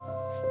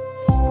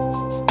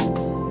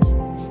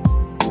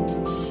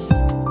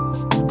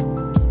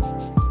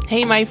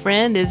Hey, my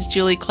friend, it's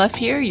Julie Clough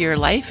here, your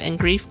life and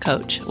grief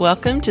coach.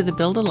 Welcome to the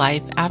Build a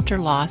Life After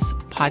Loss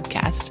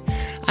podcast.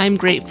 I'm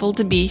grateful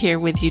to be here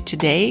with you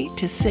today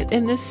to sit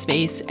in this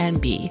space and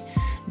be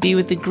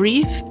with the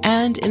grief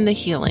and in the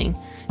healing,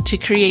 to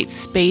create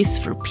space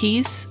for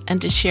peace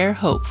and to share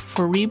hope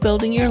for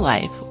rebuilding your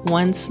life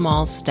one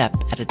small step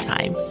at a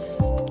time.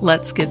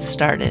 Let's get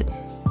started.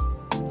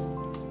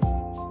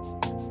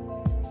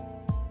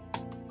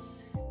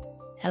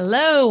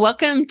 Hello,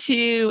 welcome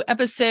to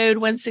episode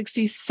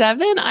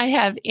 167. I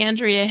have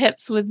Andrea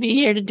Hipps with me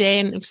here today,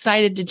 and I'm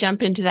excited to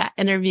jump into that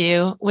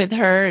interview with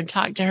her and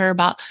talk to her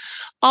about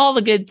all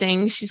the good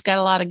things. She's got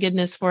a lot of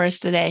goodness for us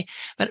today.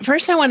 But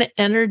first, I want to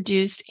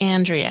introduce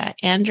Andrea.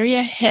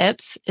 Andrea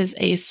Hipps is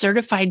a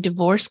certified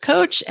divorce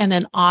coach and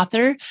an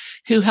author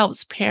who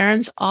helps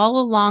parents all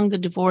along the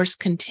divorce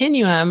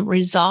continuum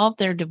resolve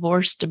their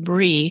divorce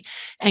debris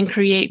and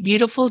create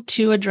beautiful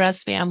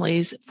two-address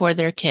families for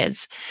their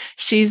kids.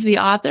 She's the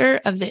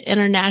author of the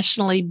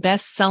internationally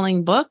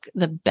best-selling book,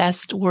 The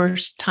Best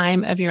Worst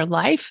Time of Your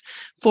Life,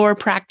 4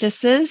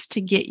 Practices to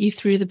Get You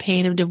Through the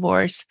Pain of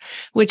Divorce,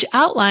 which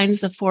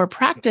outlines the 4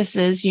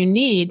 practices you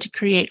need to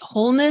create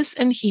wholeness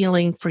and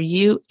healing for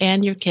you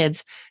and your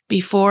kids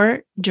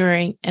before,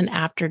 during, and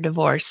after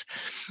divorce.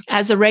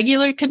 As a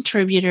regular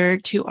contributor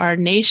to our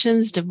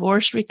nation's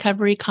divorce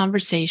recovery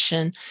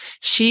conversation,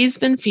 she's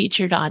been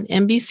featured on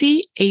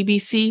NBC,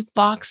 ABC,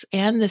 Fox,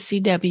 and the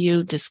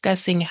CW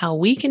discussing how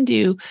we can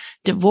do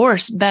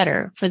divorce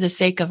better for the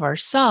sake of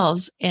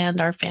ourselves and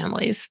our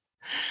families.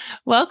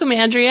 Welcome,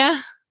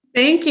 Andrea.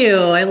 Thank you.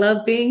 I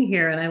love being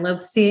here and I love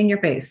seeing your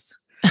face.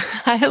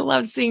 I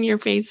love seeing your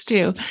face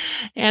too.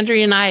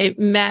 Andrea and I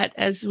met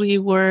as we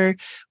were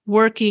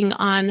working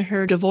on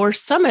her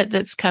divorce summit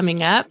that's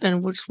coming up,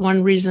 and which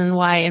one reason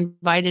why I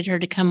invited her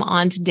to come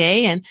on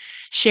today and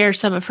share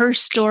some of her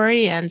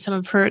story and some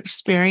of her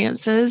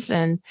experiences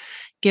and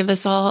give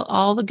us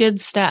all the good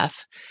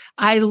stuff.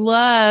 I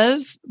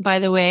love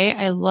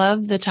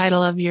the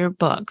title of your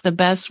book, The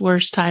Best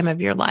Worst Time of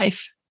Your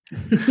Life.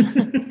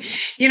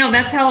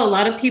 That's how a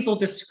lot of people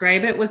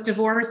describe it with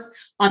divorce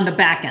on the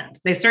back end.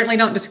 They certainly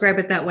don't describe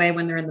it that way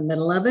when they're in the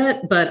middle of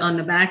it, but on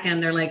the back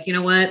end, they're like, you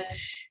know what,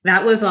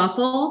 that was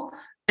awful.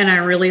 And I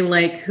really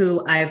like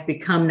who I've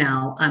become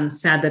now. I'm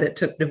sad that it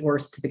took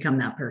divorce to become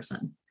that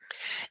person.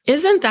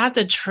 Isn't that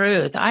the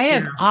truth? I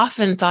have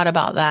often thought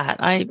about that.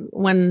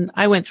 When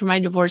I went through my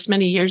divorce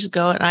many years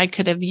ago, and I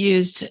could have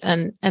used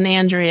an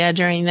Andrea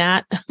during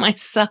that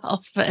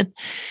myself.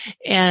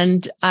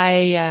 And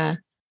I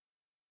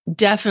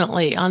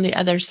definitely on the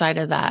other side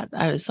of that,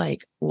 I was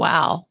like,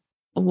 wow,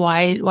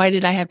 why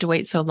did I have to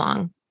wait so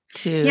long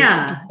to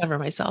discover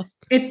myself?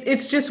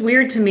 It's just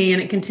weird to me. And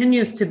it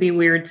continues to be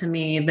weird to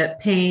me that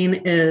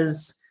pain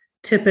is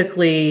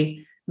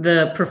typically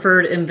the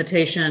preferred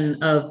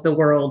invitation of the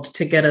world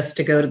to get us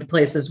to go to the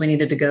places we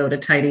needed to go to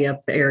tidy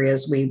up the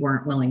areas we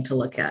weren't willing to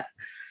look at.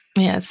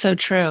 Yeah, it's so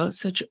true.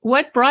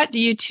 What brought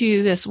you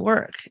to this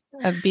work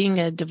of being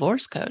a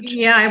divorce coach?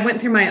 Yeah, I went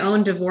through my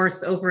own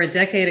divorce over a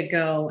decade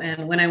ago.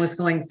 And when I was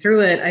going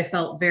through it, I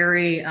felt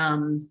very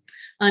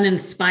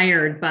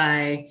uninspired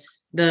by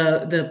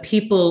the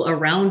people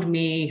around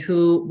me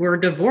who were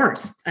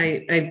divorced.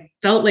 I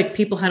felt like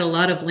people had a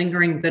lot of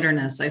lingering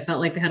bitterness. I felt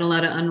like they had a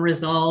lot of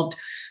unresolved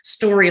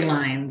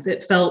storylines.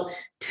 It felt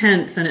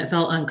tense and it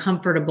felt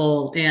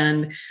uncomfortable.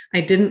 And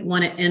I didn't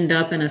want to end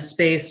up in a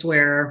space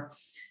where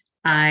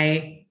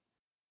I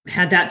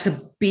had that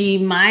to be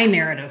my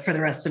narrative for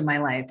the rest of my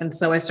life. And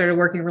so I started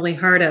working really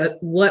hard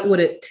at what would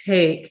it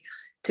take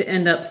to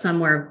end up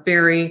somewhere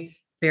very,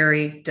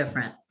 very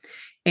different.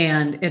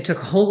 And it took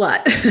a whole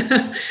lot.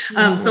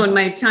 So in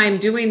my time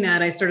doing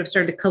that, I sort of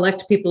started to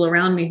collect people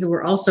around me who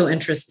were also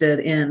interested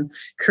in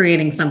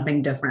creating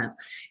something different.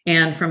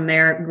 And from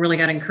there, really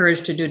got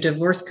encouraged to do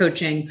divorce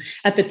coaching.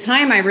 At the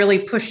time, I really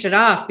pushed it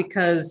off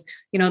because,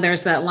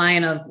 there's that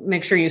line of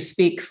make sure you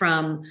speak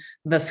from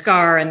the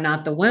scar and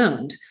not the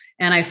wound.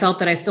 And I felt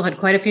that I still had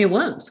quite a few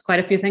wounds, quite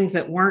a few things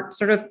that weren't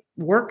sort of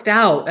worked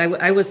out.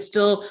 I was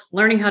still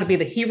learning how to be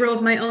the hero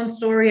of my own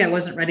story. I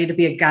wasn't ready to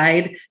be a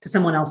guide to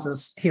someone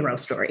else's hero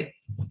story.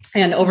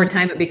 And over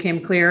time, it became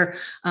clear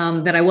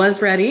that I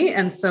was ready.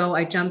 And so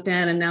I jumped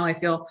in, and now I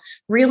feel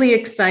really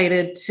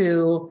excited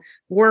to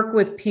work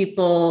with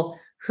people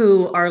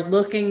who are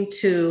looking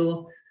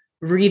to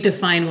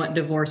redefine what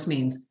divorce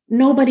means.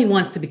 Nobody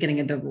wants to be getting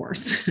a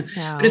divorce,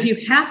 but if you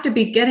have to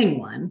be getting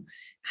one,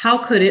 how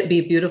could it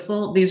be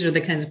beautiful? These are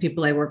the kinds of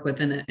people I work with,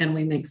 and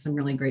we make some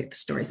really great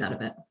stories out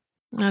of it.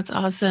 That's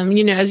awesome.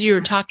 As you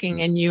were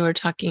talking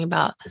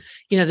about,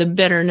 the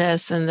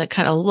bitterness and the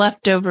kind of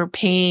leftover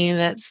pain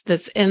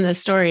that's in the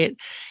story,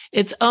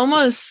 it's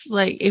almost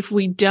like if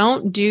we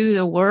don't do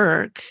the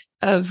work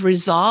of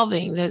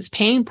resolving those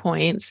pain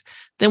points,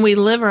 then we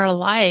live our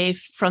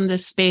life from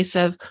this space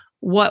of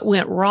what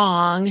went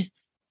wrong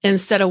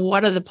instead of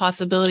what are the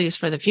possibilities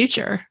for the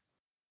future.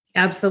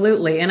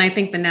 Absolutely. And I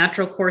think the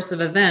natural course of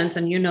events,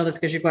 and this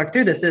because you walked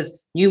through this,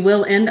 is you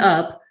will end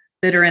up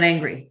bitter and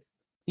angry.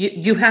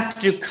 You have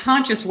to do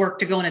conscious work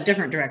to go in a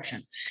different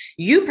direction.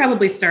 You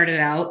probably started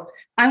out,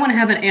 I want to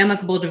have an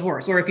amicable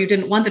divorce. Or if you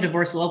didn't want the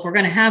divorce, well, if we're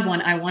going to have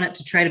one, I want it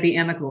to try to be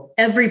amicable.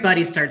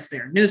 Everybody starts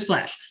there.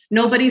 Newsflash.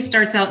 Nobody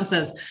starts out and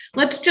says,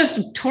 let's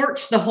just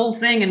torch the whole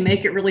thing and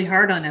make it really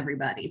hard on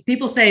everybody.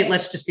 People say,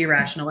 let's just be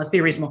rational. Let's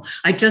be reasonable.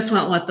 I just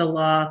want what the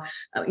law,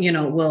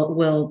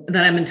 will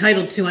that I'm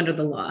entitled to under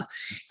the law.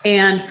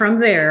 And from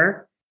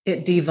there,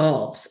 it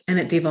devolves, and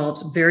it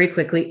devolves very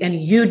quickly,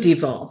 and you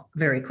devolve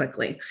very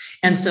quickly.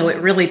 And so it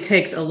really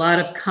takes a lot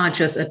of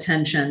conscious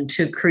attention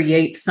to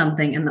create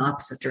something in the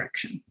opposite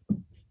direction.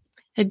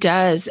 It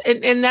does.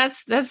 And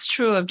that's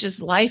true of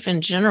just life in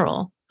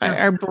general. Yeah.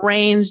 Our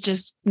brains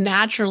just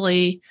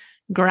naturally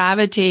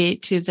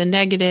gravitate to the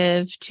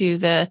negative, to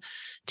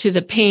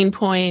the pain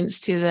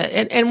points,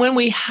 and when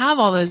we have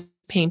all those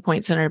pain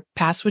points in our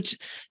past, which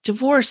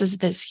divorce is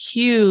this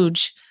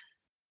huge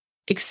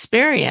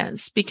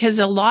experience, because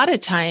a lot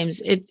of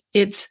times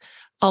it's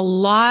a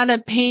lot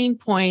of pain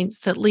points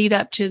that lead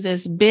up to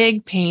this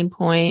big pain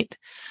point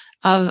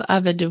of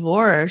a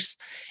divorce.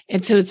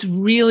 And so it's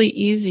really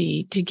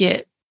easy to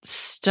get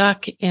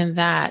stuck in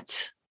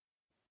that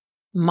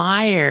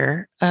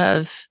mire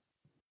of,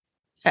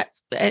 and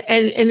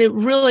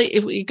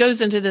it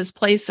goes into this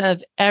place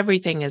of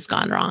everything has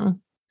gone wrong.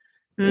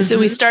 Mm-hmm. So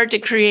we start to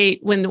create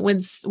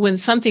when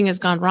something has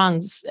gone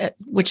wrong,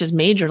 which is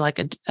major, like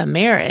a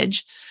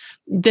marriage,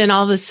 then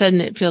all of a sudden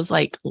it feels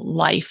like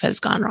life has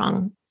gone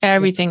wrong.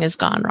 Everything has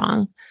gone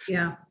wrong.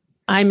 Yeah.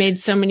 I made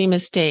so many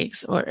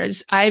mistakes, or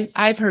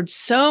I've heard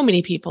so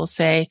many people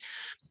say,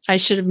 I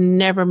should have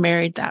never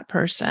married that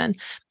person.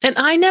 And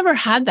I never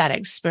had that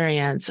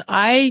experience.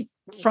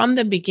 From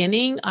the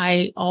beginning,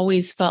 I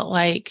always felt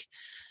like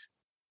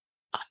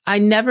I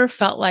never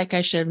felt like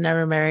I should have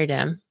never married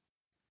him.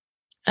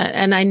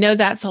 And I know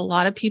that's a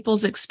lot of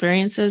people's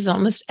experiences.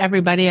 Almost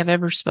everybody I've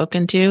ever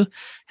spoken to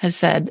has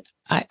said,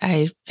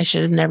 I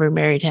should have never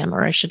married him,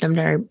 or I should have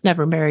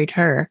never married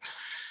her.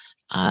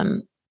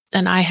 And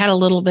I had a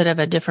little bit of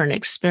a different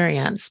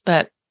experience,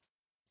 but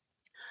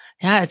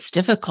yeah, it's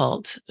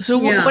difficult. So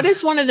what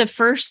is one of the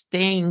first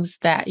things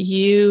that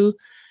you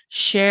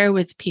share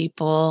with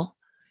people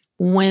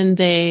when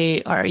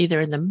they are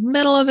either in the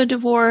middle of a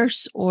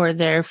divorce or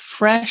they're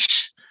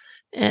fresh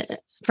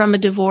from a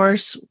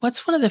divorce?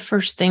 What's one of the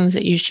first things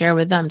that you share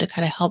with them to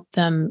kind of help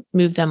them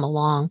move them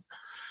along?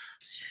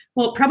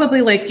 Well,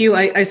 probably like you,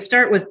 I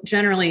start with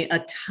generally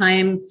a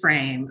time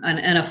frame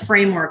and a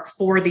framework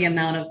for the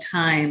amount of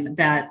time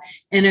that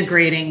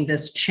integrating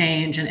this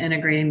change and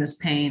integrating this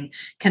pain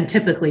can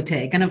typically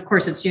take. And of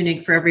course, it's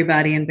unique for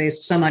everybody and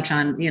based so much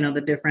on,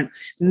 the different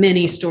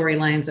mini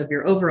storylines of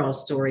your overall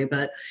story.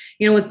 But,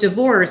 with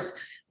divorce,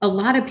 a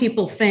lot of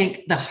people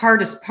think the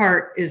hardest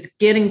part is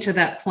getting to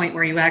that point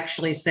where you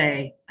actually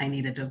say, I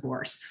need a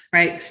divorce,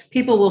 right?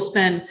 People will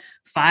spend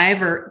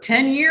 5 or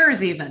 10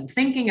 years even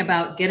thinking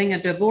about getting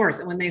a divorce.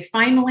 And when they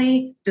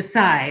finally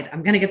decide,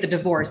 I'm going to get the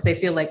divorce, they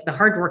feel like the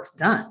hard work's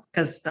done,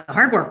 because the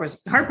hard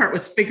part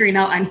was figuring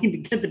out I need to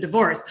get the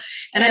divorce.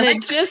 And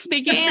it just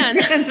began.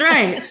 That's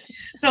right.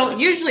 So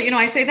usually,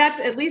 I say that's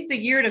at least a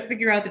year to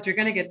figure out that you're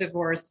going to get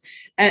divorced,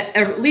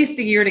 at least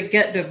a year to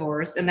get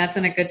divorced. And that's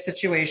in a good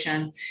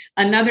situation.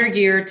 Another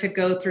year to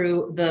go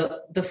through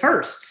the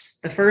firsts,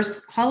 the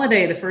first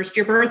holiday, the first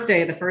your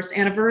birthday, the first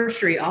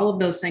anniversary, all of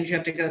those things you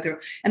have to go through.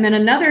 And then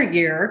another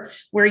year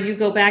where you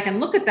go back and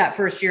look at that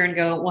first year and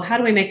go, well, how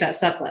do we make that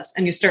suck less?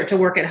 And you start to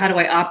work at how do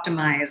I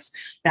optimize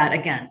that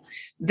again?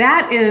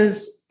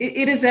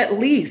 It is at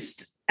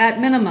least, at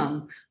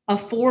minimum, a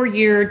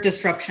 4-year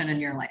disruption in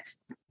your life.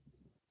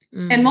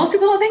 Mm-hmm. And most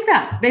people don't think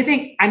that. They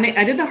think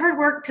I did the hard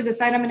work to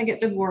decide I'm going to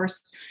get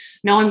divorced.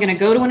 Now I'm going to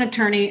go to an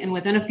attorney, and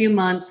within a few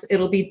months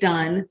it'll be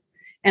done.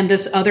 And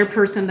this other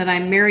person that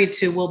I'm married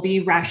to will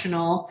be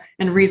rational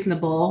and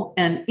reasonable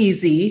and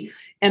easy.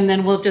 And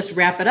then we'll just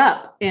wrap it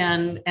up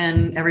and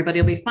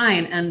everybody will be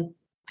fine. And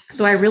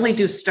so I really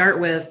do start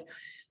with,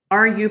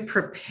 are you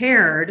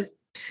prepared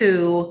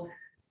to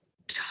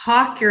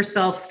talk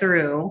yourself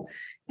through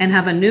and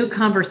have a new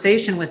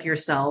conversation with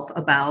yourself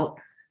about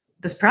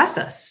this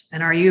process?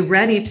 And are you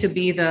ready to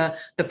be the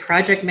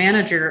project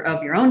manager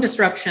of your own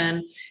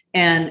disruption?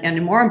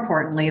 And more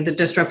importantly, the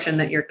disruption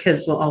that your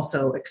kids will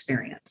also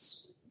experience.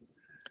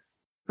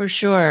 For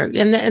sure.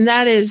 And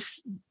that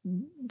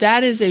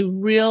is a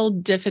real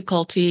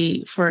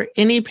difficulty for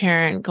any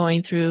parent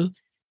going through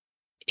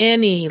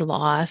any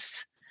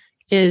loss,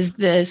 is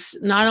this,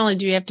 not only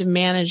do we have to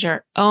manage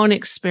our own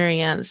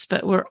experience,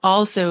 but we're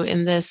also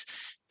in this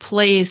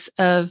place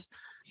of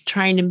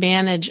trying to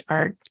manage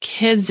our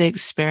kids'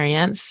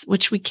 experience,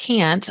 which we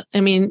can't,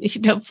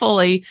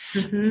 fully,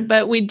 mm-hmm.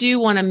 but we do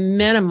want to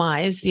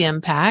minimize the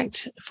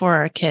impact for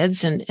our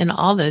kids and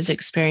all those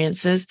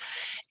experiences.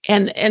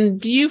 And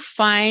do you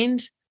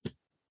find,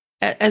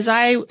 as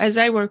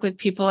I work with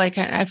people,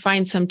 I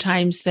find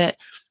sometimes that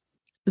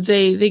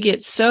they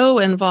get so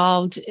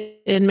involved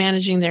in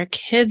managing their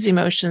kids'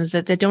 emotions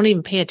that they don't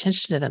even pay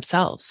attention to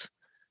themselves?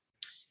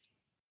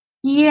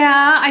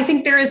 Yeah, I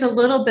think there is a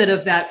little bit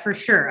of that for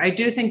sure. I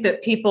do think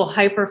that people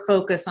hyper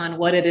focus on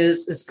what it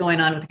is going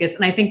on with the kids.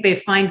 And I think they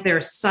find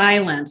their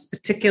silence,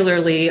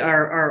 particularly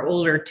our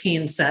older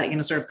teen set,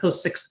 sort of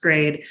post sixth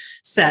grade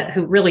set,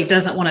 who really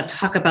doesn't want to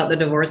talk about the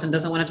divorce and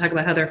doesn't want to talk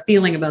about how they're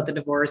feeling about the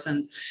divorce,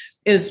 and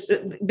is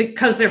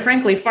because they're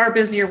frankly far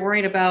busier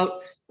worried about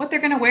what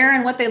they're going to wear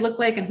and what they look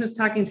like and who's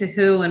talking to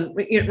who. And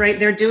right,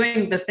 they're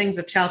doing the things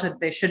of childhood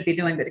they should be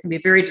doing, but it can be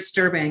very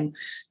disturbing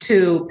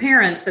to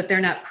parents that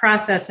they're not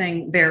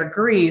processing their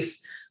grief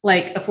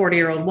like a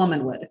 40-year-old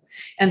woman would.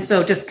 And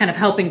so just kind of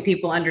helping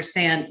people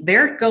understand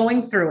they're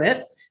going through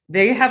it.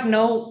 They have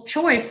no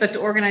choice but to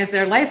organize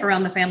their life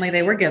around the family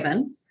they were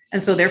given.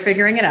 And so they're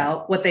figuring it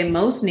out. What they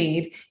most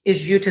need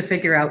is you to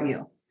figure out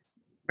you.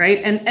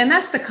 Right. And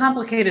that's the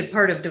complicated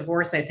part of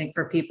divorce, I think,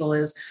 for people,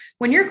 is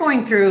when you're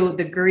going through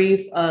the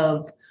grief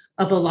of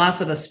a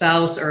loss of a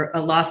spouse or a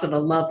loss of a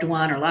loved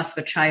one or loss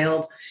of a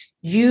child,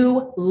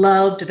 you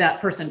loved that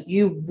person.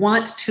 You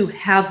want to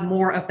have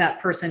more of that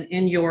person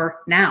in your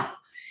now.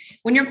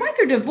 When you're going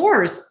through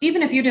divorce,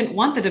 even if you didn't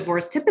want the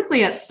divorce,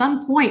 typically at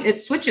some point it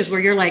switches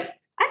where you're like,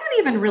 I don't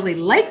even really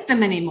like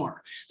them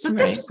anymore. So right.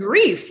 This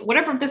grief,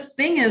 whatever this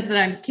thing is that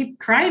I keep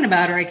crying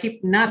about, or I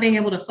keep not being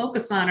able to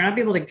focus on or not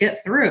be able to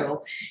get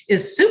through,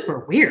 is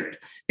super weird,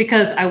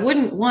 because I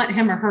wouldn't want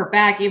him or her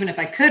back even if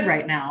I could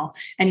right now.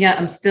 And yet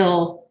I'm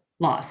still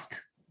lost.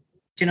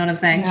 Do you know what I'm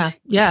saying?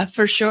 Yeah,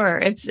 for sure.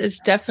 It's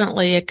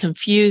definitely a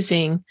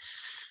confusing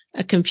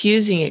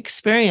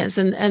experience.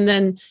 And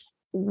then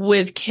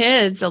with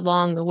kids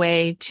along the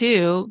way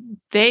too,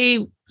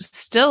 they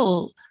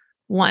still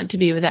want to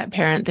be with that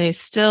parent. They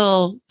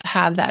still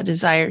have that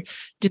desire,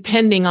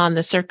 depending on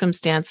the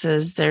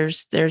circumstances.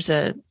 There's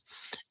a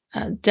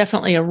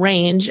definitely a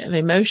range of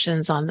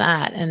emotions on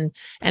that, and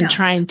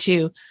trying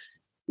to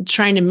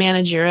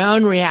manage your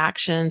own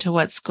reaction to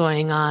what's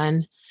going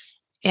on,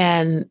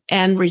 and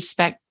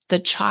respect the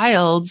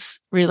child's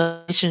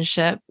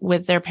relationship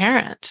with their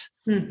parent.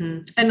 Mm-hmm.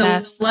 And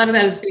a lot of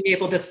that is being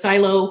able to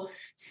silo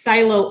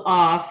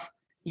off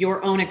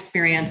your own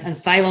experience and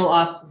silo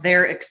off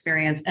their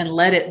experience and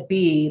let it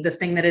be the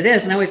thing that it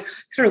is. And I always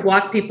sort of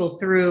walk people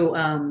through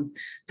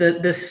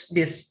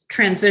this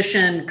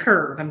transition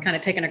curve. I'm kind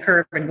of taking a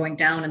curve and going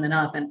down and then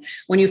up. And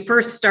when you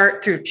first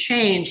start through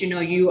change,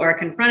 you are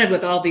confronted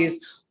with all these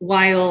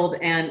wild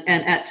and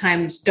at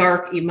times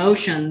dark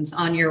emotions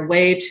on your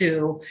way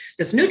to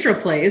this neutral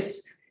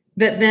place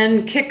that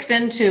then kicks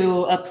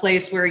into a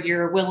place where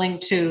you're willing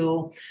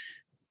to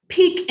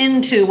peek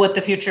into what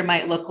the future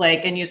might look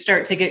like, and you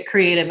start to get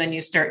creative and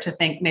you start to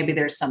think maybe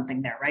there's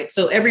something there, right?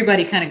 So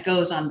everybody kind of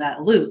goes on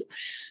that loop.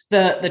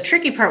 The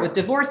tricky part with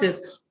divorce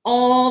is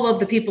all of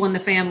the people in the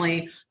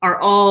family are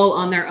all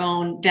on their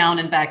own down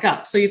and back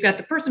up. So you've got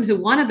the person who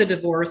wanted the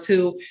divorce,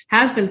 who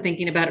has been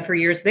thinking about it for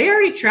years. They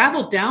already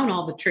traveled down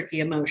all the tricky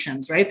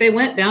emotions, right? They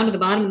went down to the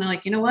bottom and they're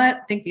like, you know what?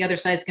 I think the other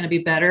side's going to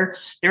be better.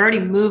 They're already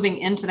moving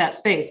into that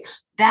space.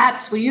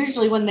 That's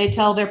usually when they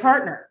tell their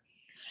partner.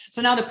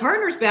 So now the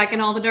partner's back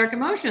in all the dark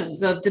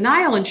emotions of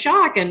denial and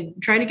shock and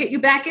trying to get you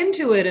back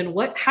into it. And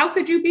how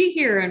could you be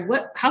here? And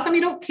how come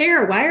you don't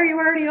care? Why are you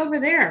already over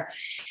there?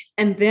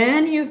 And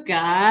then you've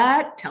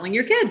got telling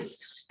your kids.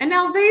 And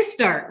now they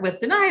start with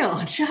denial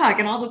and shock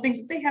and all the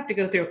things that they have to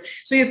go through.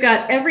 So you've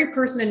got every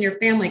person in your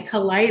family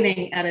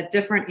colliding at a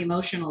different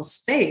emotional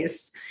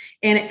space.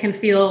 And it can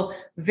feel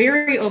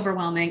very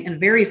overwhelming and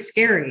very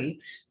scary.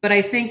 But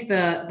I think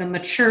the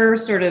mature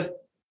sort of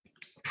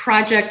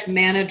project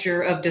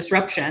manager of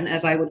disruption,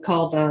 as I would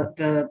call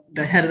the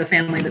head of the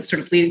family that's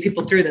sort of leading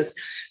people through this,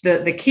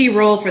 the key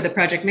role for the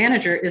project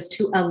manager is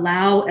to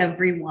allow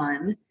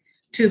everyone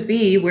to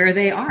be where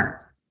they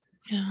are.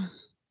 Yeah.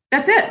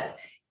 That's it.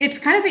 It's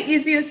kind of the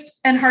easiest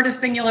and hardest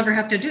thing you'll ever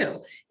have to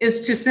do, is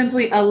to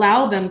simply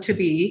allow them to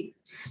be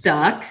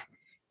stuck,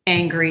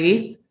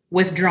 angry,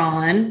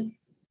 withdrawn,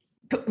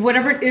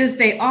 whatever it is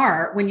they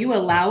are. When you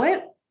allow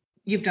it,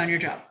 you've done your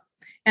job.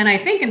 And I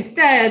think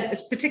instead,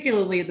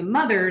 particularly the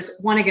mothers,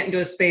 want to get into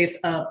a space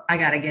of, I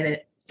got to get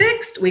it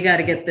fixed. We got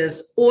to get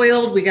this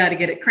oiled. We got to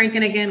get it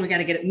cranking again. We got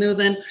to get it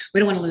moving. We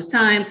don't want to lose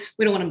time.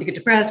 We don't want them to get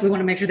depressed. We want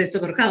to make sure they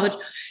still go to college.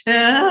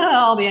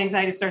 All the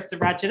anxiety starts to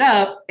ratchet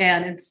up.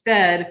 And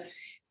instead,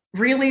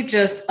 really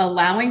just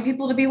allowing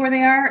people to be where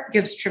they are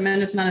gives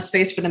tremendous amount of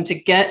space for them to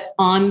get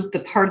on the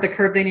part of the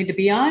curve they need to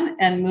be on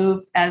and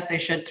move as they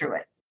should through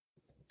it.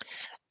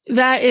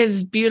 That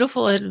is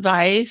beautiful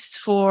advice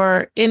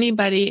for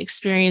anybody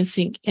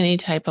experiencing any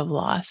type of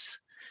loss.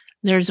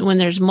 When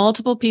there's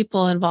multiple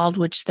people involved,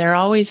 which there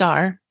always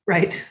are,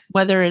 right?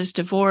 Whether it's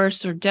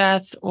divorce or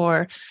death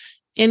or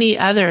any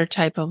other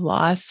type of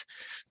loss,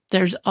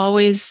 there's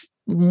always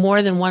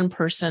more than one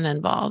person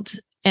involved,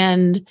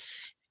 and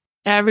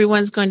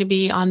everyone's going to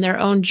be on their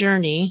own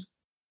journey,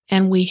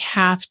 and we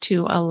have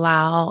to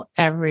allow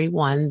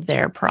everyone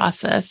their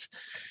process.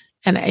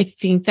 And I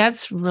think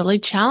that's really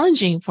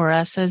challenging for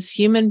us as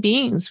human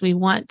beings. We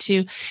want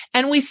to,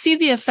 and we see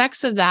the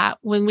effects of that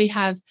when we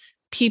have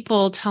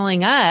people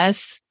telling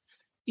us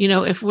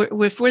if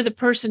we're the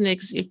person,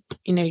 if,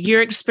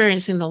 you're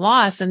experiencing the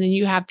loss, and then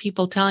you have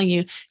people telling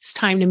you it's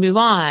time to move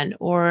on,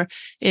 or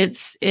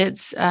it's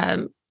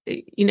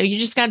you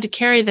just got to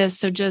carry this,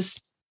 so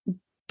just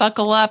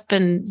buckle up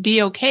and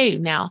be okay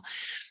now.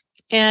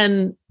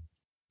 And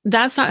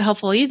that's not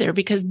helpful either,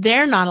 because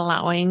they're not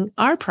allowing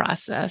our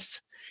process.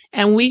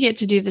 And we get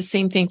to do the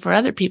same thing for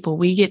other people.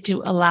 We get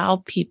to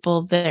allow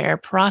people their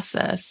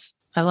process.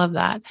 I love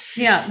that.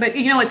 Yeah. But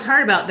what's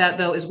hard about that,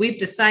 though, is we've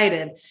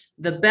decided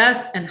the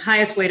best and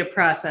highest way to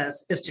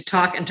process is to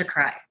talk and to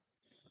cry.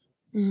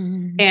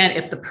 Mm-hmm. And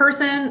if the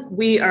person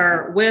we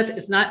are with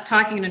is not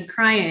talking and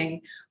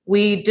crying,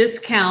 we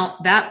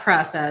discount that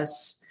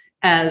process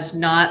as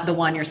not the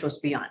one you're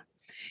supposed to be on.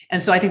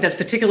 And so I think that's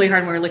particularly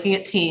hard when we're looking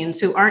at teens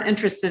who aren't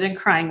interested in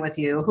crying with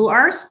you, who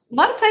are a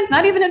lot of times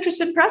not even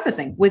interested in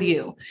processing with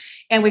you.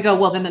 And we go,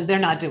 well, then they're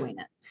not doing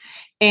it.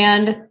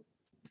 And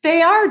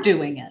they are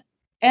doing it.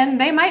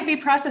 And they might be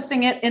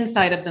processing it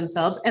inside of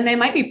themselves, and they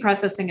might be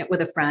processing it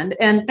with a friend.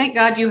 And thank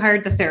God you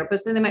hired the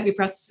therapist, and they might be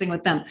processing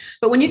with them.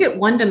 But when you get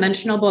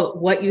one-dimensional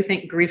about what you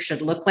think grief should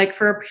look like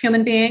for a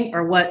human being,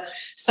 or what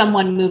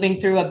someone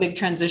moving through a big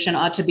transition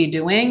ought to be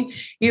doing,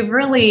 you've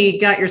really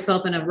got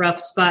yourself in a rough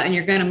spot, and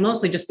you're going to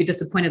mostly just be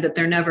disappointed that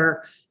they're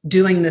never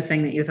doing the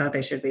thing that you thought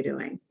they should be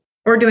doing,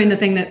 or doing the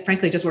thing that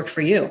frankly just worked for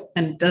you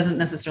and doesn't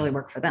necessarily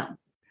work for them.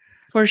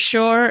 For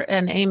sure.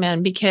 And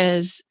amen,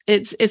 because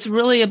it's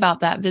really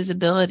about that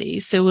visibility.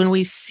 So when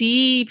we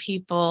see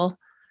people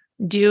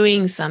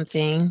doing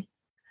something,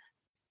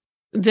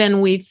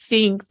 then we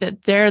think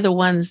that they're the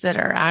ones that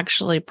are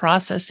actually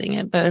processing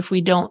it. But if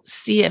we don't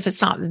see it, if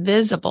it's not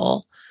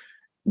visible,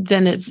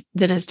 then it's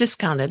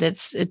discounted.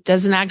 It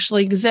doesn't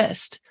actually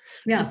exist.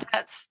 Yeah.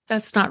 But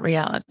that's not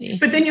reality.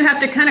 But then you have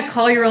to kind of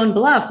call your own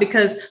bluff,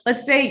 because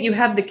let's say you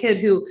have the kid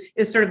who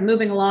is sort of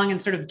moving along and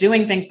sort of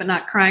doing things, but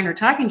not crying or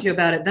talking to you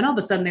about it. Then all of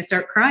a sudden they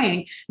start crying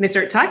and they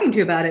start talking to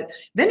you about it.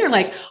 Then you're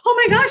like,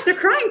 oh my gosh, they're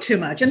crying too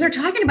much, and they're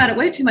talking about it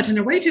way too much, and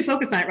they're way too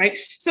focused on it. Right.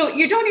 So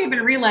you don't even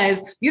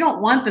realize you don't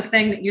want the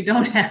thing that you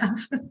don't have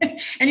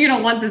and you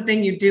don't want the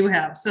thing you do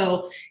have.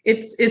 So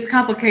it's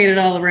complicated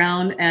all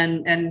around,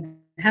 and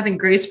having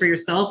grace for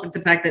yourself and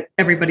the fact that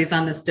everybody's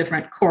on this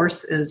different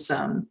course is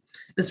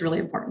really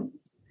important.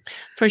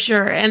 For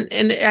sure. And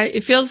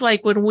it feels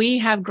like when we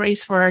have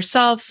grace for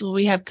ourselves, when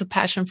we have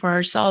compassion for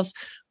ourselves,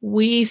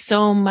 we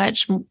so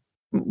much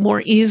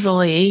more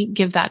easily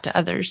give that to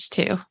others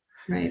too.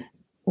 Right.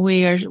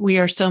 We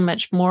are so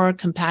much more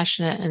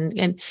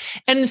compassionate.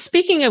 And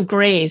speaking of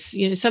grace,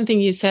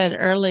 something you said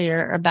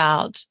earlier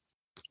about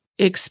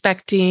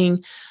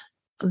expecting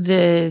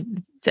the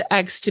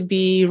ex to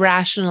be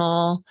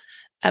rational.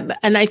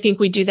 And I think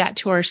we do that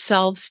to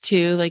ourselves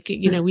too. Like,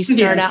 we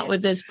start out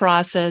with this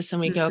process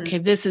and we go, okay,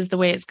 this is the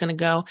way it's going to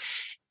go.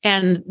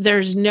 And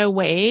there's no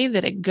way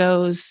that it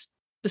goes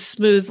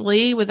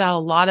smoothly without a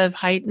lot of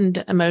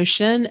heightened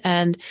emotion.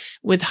 And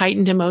with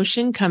heightened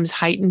emotion comes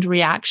heightened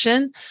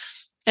reaction.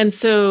 And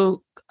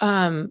so,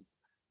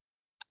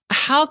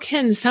 how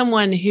can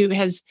someone who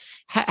has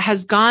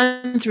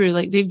gone through,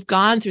 like they've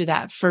gone through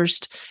that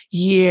first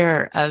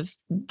year of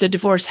the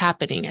divorce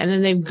happening, and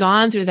then they've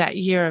gone through that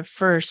year of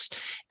first,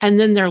 and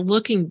then they're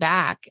looking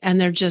back and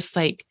they're just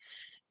like,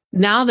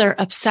 now they're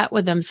upset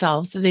with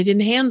themselves that they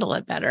didn't handle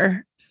it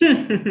better.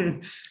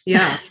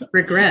 Yeah.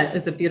 Regret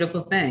is a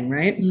beautiful thing,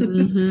 right?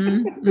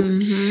 Mm-hmm.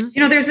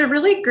 Mm-hmm. There's a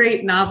really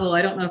great novel.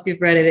 I don't know if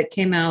you've read it. It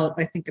came out,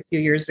 I think, a couple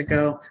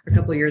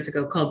of years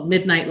ago, called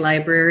Midnight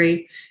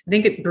Library. I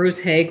think Bruce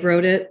Haig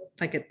wrote it.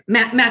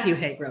 Matthew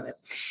Haig wrote it.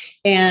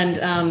 And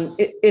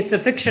it's a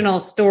fictional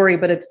story,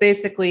 but it's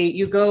basically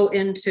you go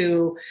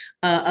into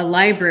a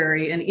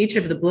library, and each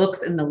of the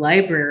books in the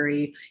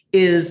library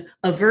is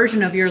a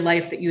version of your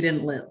life that you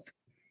didn't live.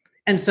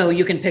 And so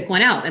you can pick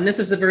one out. And this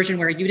is the version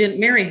where you didn't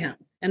marry him.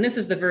 And this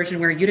is the version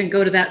where you didn't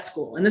go to that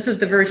school. And this is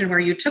the version where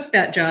you took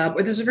that job,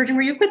 or this is the version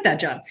where you quit that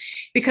job.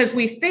 Because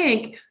we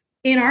think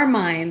in our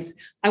minds,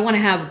 I want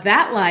to have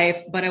that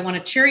life, but I want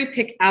to cherry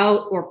pick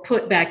out or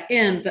put back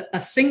in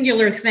a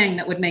singular thing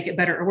that would make it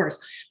better or worse.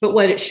 But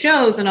what it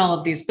shows in all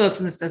of these books,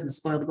 and this doesn't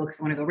spoil the book if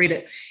you want to go read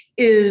it,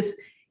 is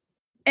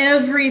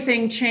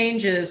everything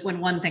changes when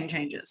one thing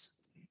changes.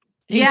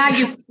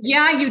 Exactly.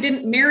 You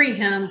didn't marry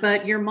him,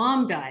 but your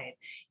mom died.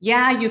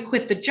 Yeah, you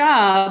quit the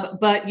job,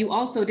 but you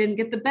also didn't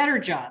get the better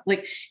job.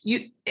 Like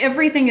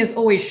everything is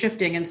always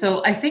shifting. And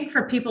so I think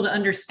for people to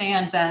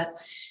understand that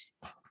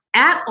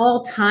at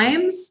all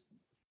times,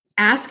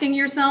 asking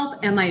yourself,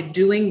 am I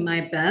doing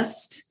my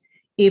best?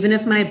 Even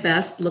if my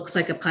best looks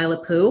like a pile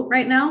of poo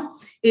right now,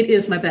 it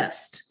is my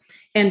best.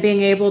 And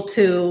being able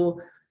to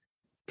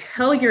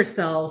tell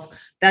yourself,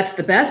 that's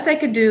the best I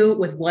could do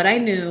with what I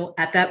knew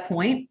at that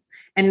point.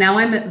 And now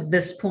I'm at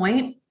this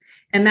point.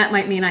 And that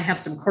might mean I have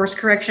some course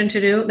correction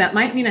to do. That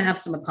might mean I have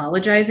some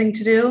apologizing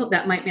to do.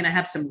 That might mean I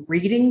have some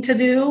reading to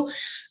do.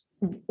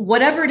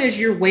 Whatever it is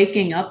you're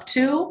waking up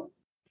to,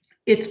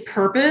 its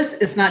purpose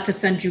is not to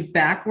send you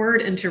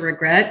backward into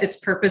regret. Its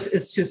purpose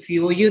is to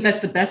fuel you. That's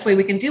the best way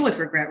we can deal with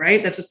regret,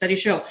 right? That's what studies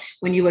show.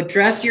 When you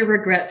address your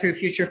regret through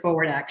future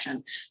forward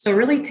action. So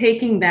really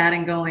taking that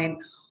and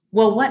going,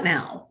 well, what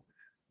now?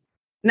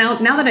 Now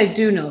that I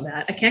do know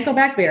that, I can't go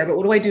back there, but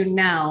what do I do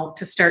now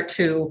to start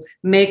to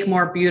make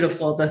more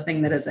beautiful the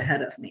thing that is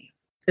ahead of me,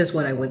 is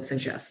what I would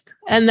suggest.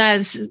 And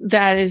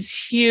that is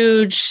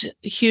huge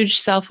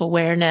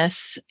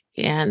self-awareness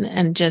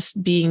and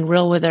just being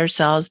real with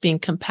ourselves, being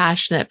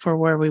compassionate for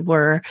where we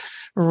were,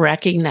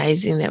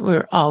 recognizing that we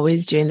were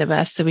always doing the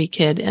best that we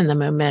could in the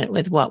moment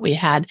with what we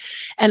had.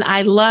 And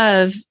I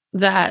love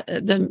that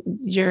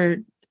you're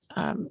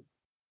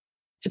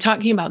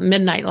talking about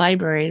Midnight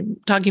Library,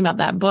 talking about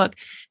that book,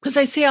 because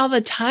I say all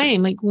the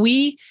time, like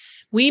we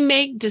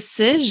make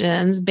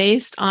decisions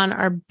based on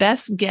our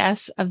best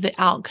guess of the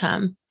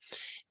outcome.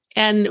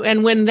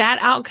 And when that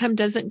outcome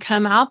doesn't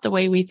come out the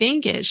way we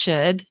think it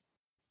should,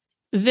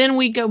 then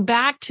we go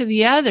back to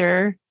the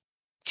other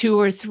 2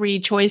 or 3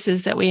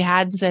 choices that we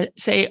had and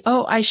say,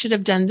 oh, I should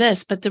have done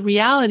this. But the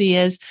reality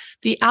is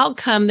the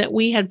outcome that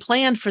we had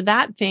planned for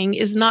that thing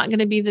is not going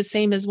to be the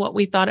same as what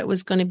we thought it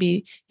was going to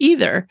be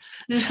either.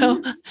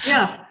 So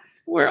yeah,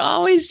 we're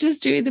always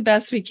just doing the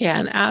best we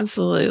can.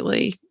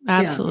 Absolutely.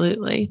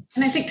 Absolutely. Yeah.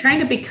 And I think trying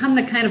to become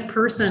the kind of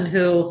person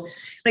who,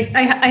 like,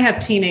 I have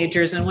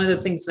teenagers, and one of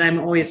the things that I'm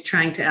always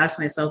trying to ask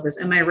myself is,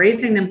 am I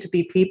raising them to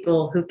be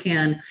people who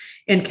can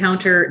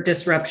encounter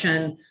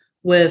disruption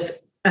with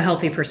a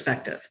healthy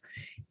perspective?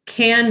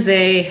 Can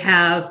they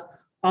have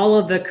all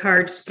of the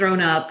cards thrown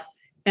up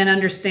and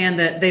understand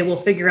that they will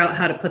figure out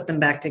how to put them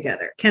back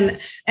together? And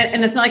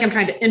it's not like I'm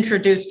trying to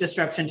introduce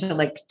disruption to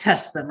like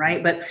test them,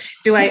 right? But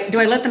do I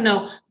let them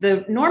know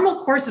the normal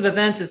course of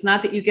events is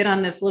not that you get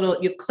on this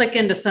you click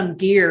into some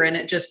gear and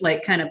it just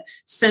like kind of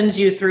sends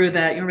you through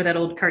that. You remember that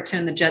old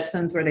cartoon, The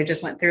Jetsons, where they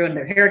just went through and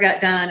their hair got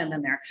done and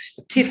then their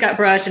teeth got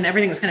brushed and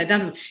everything was kind of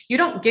done. You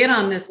don't get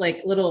on this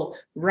like little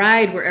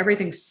ride where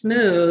everything's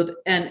smooth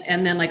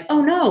and then like,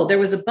 oh no, there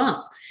was a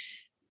bump.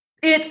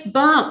 It's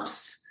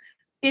bumps.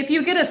 If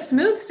you get a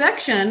smooth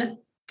section,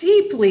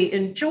 deeply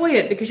enjoy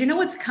it, because you know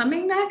what's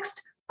coming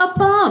next? A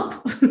bump.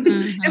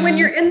 Mm-hmm. And when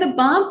you're in the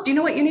bump, do you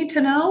know what you need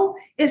to know?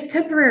 It's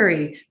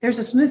temporary. There's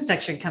a smooth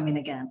section coming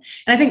again.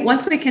 And I think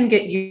once we can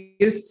get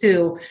used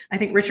to, I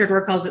think Richard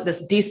Rohr calls it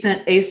this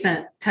descent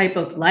ascent type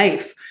of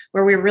life,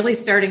 where we're really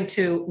starting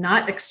to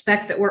not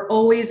expect that we're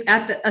always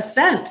at the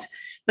ascent,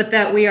 but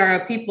that we are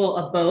a people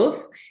of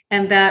both,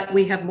 and that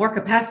we have more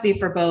capacity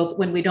for both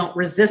when we don't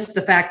resist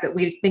the fact that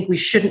we think we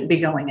shouldn't be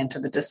going into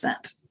the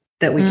descent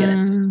that we get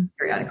it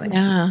periodically.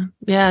 Yeah.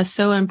 Yeah.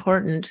 So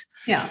important.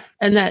 Yeah.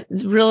 And that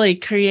really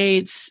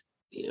creates,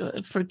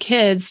 for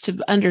kids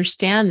to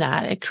understand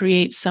that, it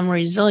creates some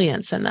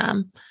resilience in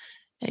them.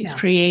 It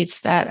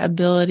creates that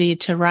ability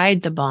to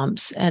ride the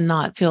bumps and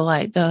not feel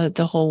like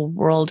the whole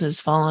world has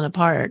fallen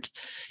apart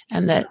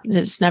and that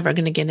it's never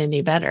going to get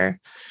any better.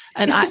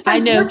 And it's just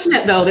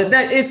unfortunate, though,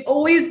 that it's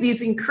always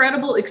these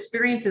incredible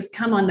experiences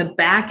come on the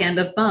back end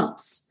of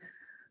bumps.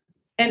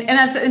 And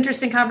that's an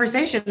interesting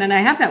conversation. And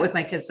I have that with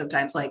my kids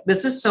sometimes, like,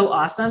 this is so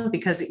awesome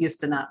because it used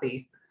to not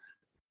be.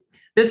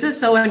 This is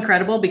so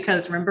incredible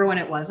because remember when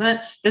it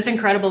wasn't. This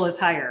incredible is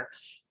higher.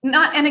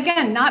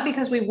 Not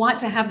because we want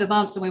to have the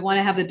bumps and we want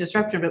to have the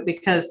disruption, but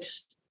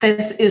because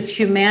this is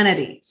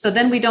humanity. So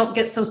then we don't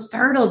get so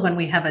startled when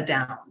we have a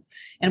down.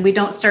 And we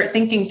don't start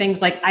thinking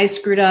things like, I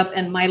screwed up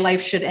and my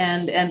life should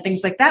end and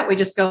things like that. We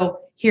just go,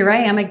 here I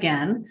am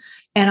again,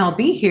 and I'll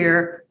be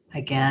here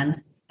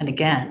again and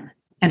again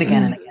and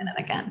again and again and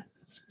again.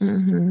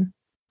 Mm-hmm.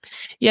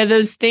 Yeah,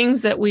 those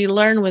things that we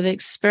learn with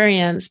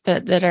experience,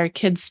 but that our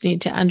kids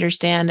need to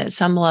understand at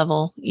some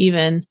level,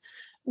 even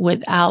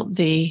without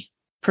the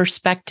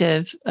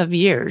perspective of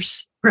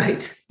years.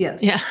 Right.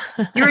 Yes. Yeah.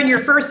 You're in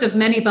your first of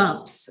many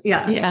bumps.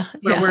 Yeah. Yeah.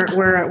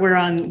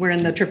 We're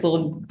in the triple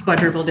and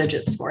quadruple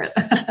digits for it.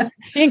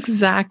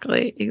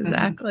 Exactly.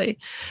 Mm-hmm.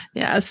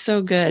 Yeah.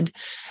 So good.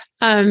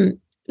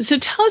 So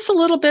tell us a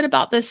little bit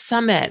about this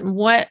summit and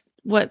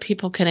what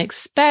people can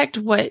expect,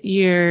 what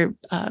you're,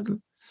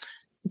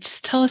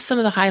 just tell us some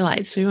of the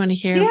highlights we want to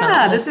hear.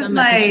 Yeah, this is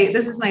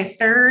my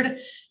third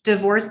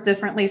Divorce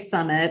Differently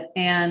Summit.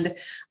 And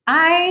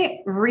I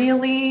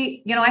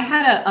really, I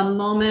had a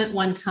moment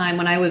one time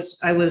when I was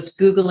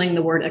Googling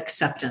the word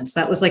acceptance.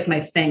 That was like my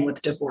thing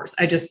with divorce.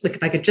 I just, like,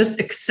 if I could just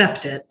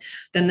accept it,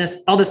 then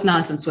all this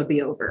nonsense would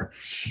be over.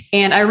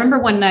 And I remember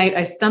one night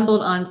I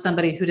stumbled on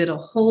somebody who did a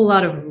whole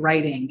lot of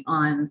writing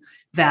on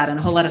that and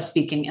a whole lot of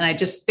speaking. And I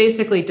just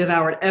basically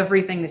devoured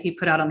everything that he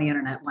put out on the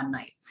internet one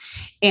night.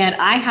 And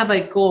I have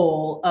a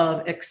goal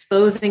of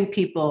exposing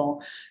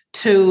people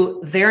to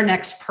their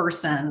next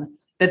person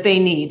that they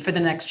need for the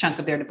next chunk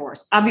of their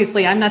divorce.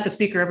 Obviously, I'm not the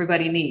speaker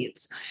everybody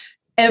needs.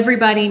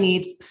 Everybody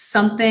needs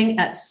something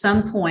at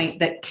some point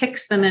that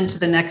kicks them into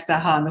the next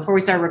aha. And before we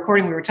started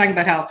recording, we were talking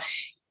about how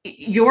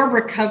your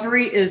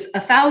recovery is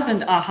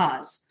 1,000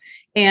 ahas.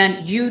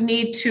 And you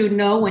need to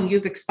know when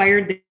you've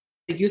expired the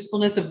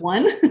usefulness of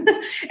one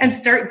and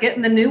start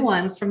getting the new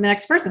ones from the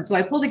next person. So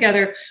I pulled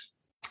together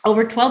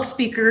over 12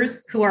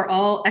 speakers who are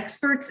all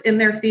experts in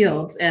their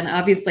fields. And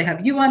obviously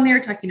have you on there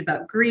talking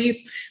about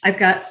grief. I've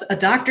got a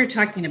doctor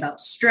talking about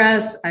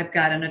stress. I've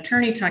got an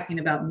attorney talking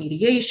about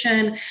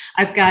mediation.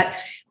 I've got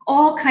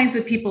all kinds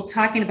of people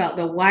talking about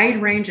the wide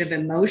range of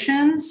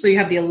emotions. So you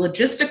have the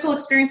logistical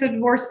experience of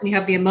divorce and you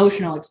have the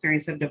emotional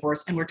experience of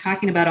divorce. And we're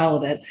talking about all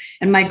of it.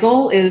 And my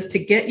goal is to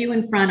get you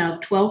in front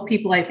of 12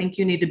 people I think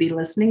you need to be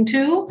listening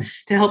to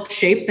help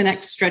shape the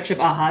next stretch of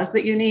ahas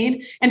that you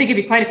need, and to give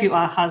you quite a few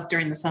ahas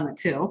during the summit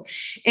too.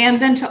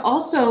 And then to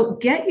also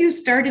get you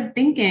started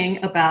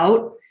thinking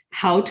about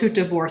how to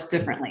divorce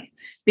differently,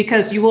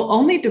 because you will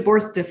only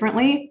divorce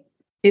differently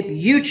if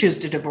you choose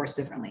to divorce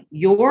differently.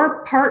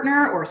 Your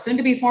partner or soon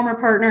to be former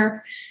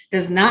partner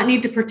does not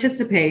need to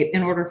participate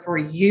in order for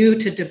you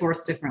to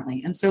divorce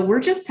differently. And so we're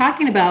just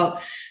talking about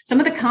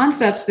some of the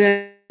concepts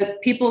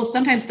that people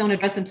sometimes don't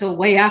address until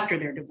way after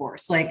their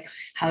divorce. Like,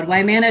 how do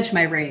I manage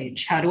my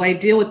rage? How do I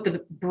deal with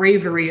the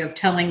bravery of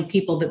telling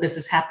people that this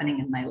is happening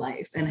in my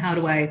life? And how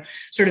do I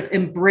sort of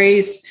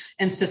embrace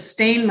and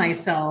sustain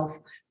myself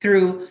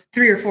through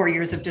 3 or 4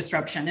 years of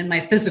disruption in my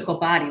physical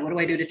body? What do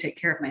I do to take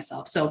care of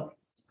myself? So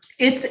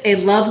it's a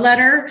love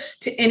letter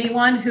to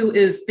anyone who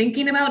is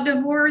thinking about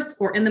divorce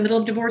or in the middle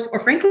of divorce, or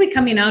frankly,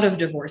 coming out of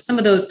divorce. Some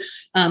of those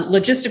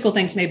logistical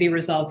things may be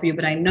resolved for you,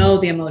 but I know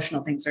the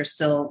emotional things are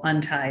still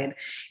untied.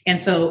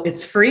 And so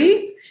it's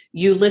free.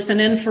 You listen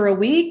in for a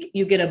week,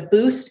 you get a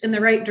boost in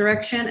the right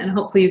direction, and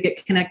hopefully you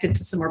get connected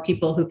to some more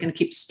people who can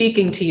keep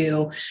speaking to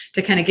you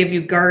to kind of give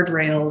you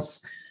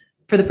guardrails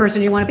for the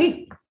person you want to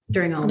be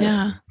during all this.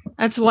 Yeah,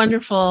 that's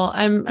wonderful.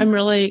 I'm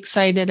really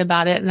excited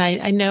about it. And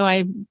I know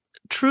I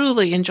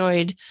truly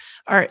enjoyed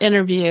our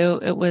interview.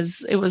 It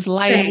was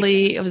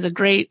lively. Thanks. It was a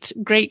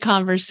great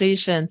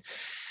conversation.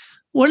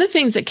 One of the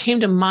things that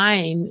came to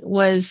mind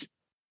was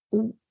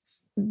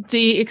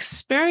the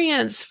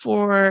experience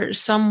for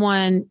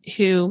someone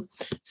who,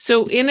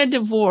 so in a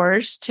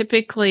divorce,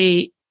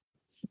 typically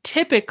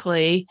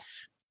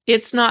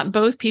it's not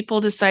both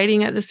people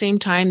deciding at the same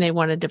time they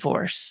want a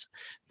divorce.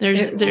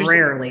 There's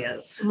rarely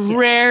is.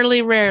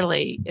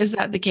 Rarely is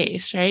that the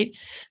case, right?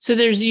 So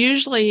there's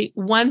usually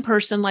one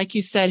person, like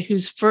you said,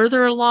 who's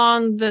further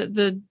along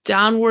the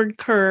downward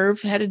curve,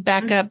 headed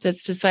back up,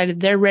 that's decided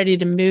they're ready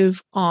to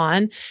move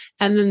on.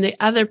 And then the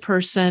other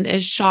person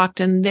is shocked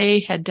and they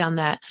head down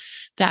that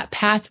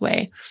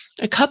pathway.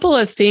 A couple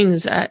of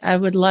things I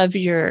would love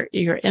your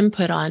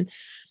input on.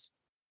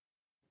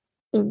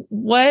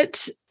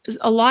 What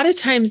a lot of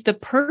times the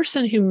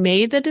person who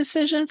made the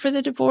decision for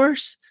the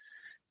divorce,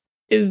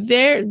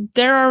 they're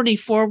already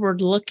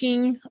forward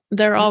looking.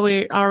 They're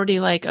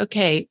already like,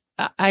 okay,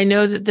 I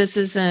know that this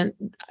isn't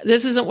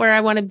where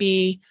I want to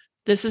be.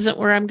 This isn't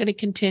where I'm going to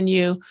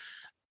continue.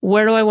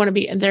 Where do I want to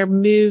be? And they're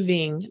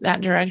moving that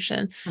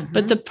direction. Mm-hmm.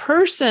 But the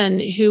person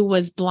who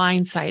was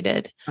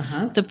blindsided,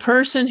 the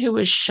person who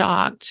was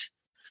shocked,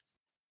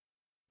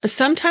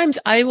 sometimes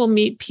I will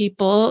meet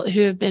people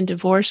who have been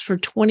divorced for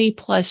 20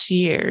 plus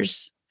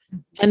years,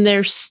 and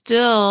they're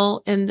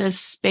still in this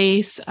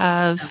space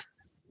of,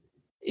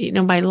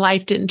 my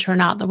life didn't turn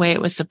out the way it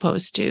was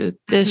supposed to.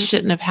 This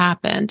shouldn't have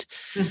happened.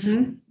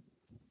 Mm-hmm.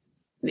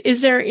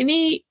 Is there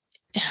anything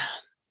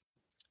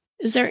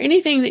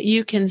that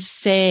you can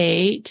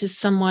say to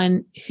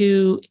someone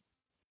who's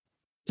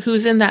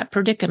in that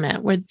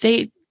predicament where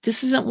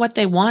this isn't what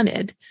they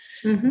wanted,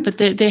 but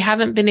they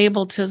haven't been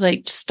able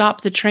to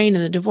stop the train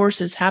and the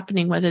divorce is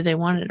happening whether they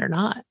want it or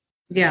not?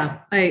 Yeah,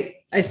 I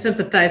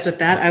sympathize with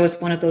that. I was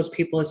one of those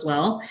people as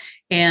well.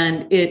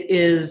 And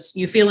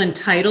you feel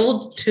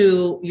entitled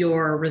to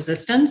your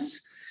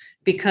resistance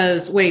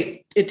because,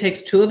 it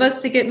takes 2 of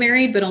us to get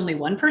married, but only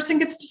one person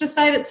gets to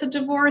decide it's a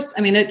divorce.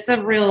 I mean, it's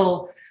a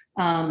real,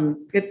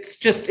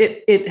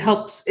 it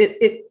helps,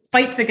 it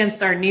fights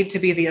against our need to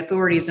be the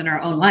authorities in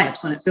our own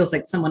lives when it feels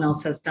like someone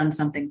else has done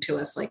something to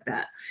us like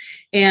that.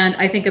 And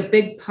I think a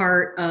big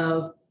part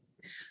of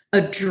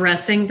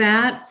addressing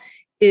that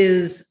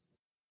is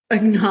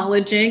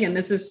acknowledging, and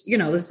this is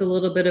a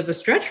little bit of a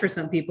stretch for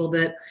some people,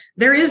 that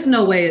there is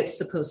no way it's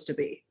supposed to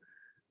be.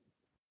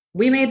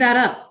 We made that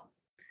up.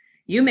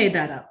 You made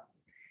that up.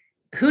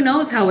 Who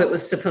knows how it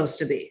was supposed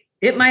to be?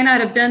 It might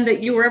not have been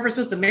that you were ever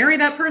supposed to marry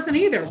that person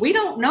either. We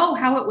don't know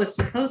how it was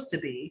supposed to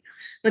be.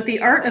 But the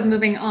art of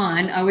moving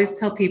on, I always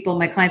tell people,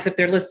 my clients, if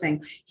they're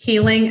listening,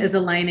 healing is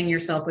aligning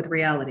yourself with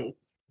reality.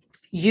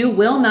 You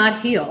will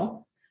not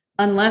heal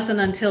unless and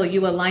until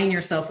you align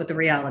yourself with the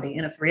reality.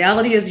 And if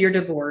reality is you're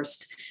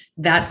divorced,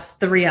 that's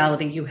the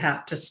reality you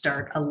have to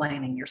start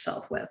aligning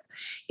yourself with.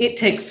 It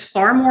takes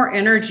far more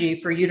energy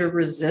for you to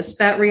resist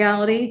that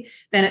reality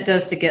than it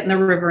does to get in the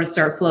river and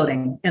start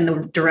floating in the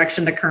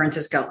direction the current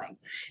is going.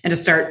 And to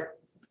start,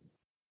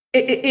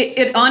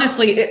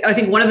 honestly, I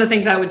think one of the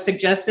things I would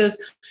suggest is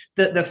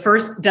the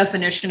first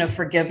definition of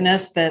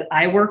forgiveness that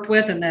I worked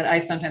with and that I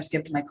sometimes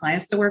give to my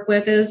clients to work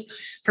with is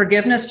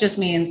forgiveness just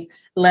means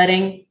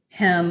letting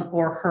him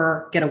or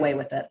her get away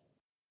with it.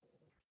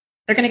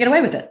 They're going to get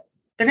away with it.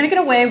 They're going to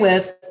get away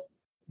with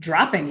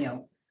dropping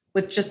you,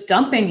 with just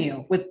dumping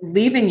you, with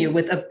leaving you,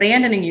 with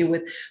abandoning you,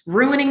 with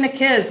ruining the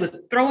kids,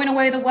 with throwing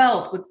away the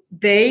wealth.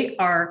 They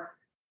are,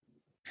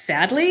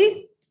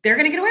 sadly, they're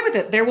going to get away with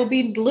it. There will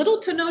be little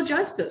to no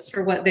justice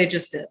for what they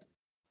just did.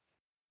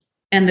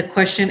 And the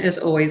question is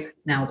always,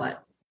 now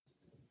what?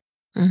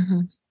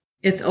 Mm-hmm.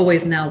 It's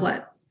always now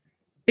what?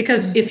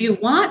 Because if you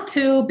want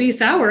to be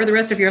sour the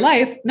rest of your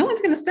life, no one's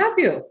going to stop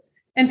you.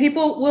 And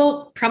people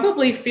will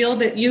probably feel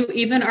that you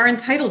even are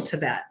entitled to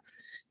that.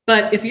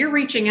 But if you're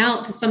reaching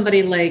out to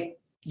somebody like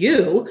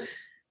you,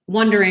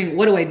 wondering,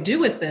 what do I do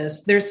with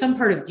this? There's some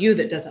part of you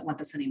that doesn't want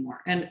this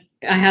anymore. And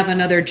I have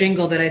another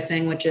jingle that I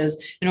sing, which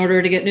is, in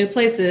order to get new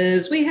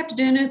places, we have to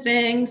do new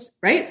things,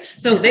 right?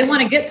 So they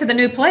want to get to the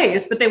new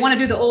place, but they want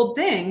to do the old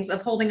things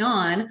of holding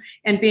on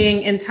and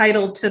being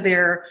entitled to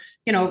their,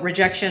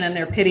 rejection and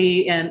their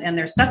pity and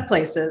their stuck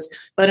places.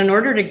 But in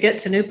order to get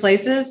to new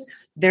places,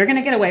 they're going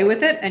to get away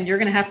with it. And you're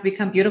going to have to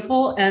become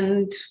beautiful.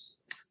 And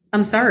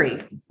I'm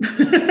sorry.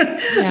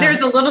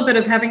 There's a little bit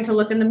of having to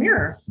look in the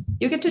mirror.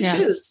 You get to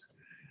choose.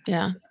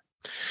 Yeah.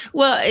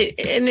 Well,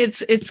 and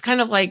it's kind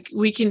of like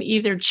we can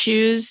either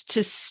choose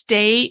to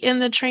stay in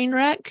the train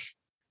wreck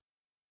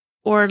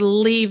or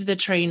leave the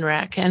train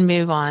wreck and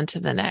move on to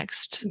the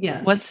next.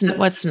 Yes.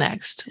 What's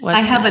next? I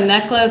have a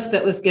necklace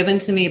that was given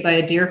to me by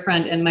a dear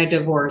friend in my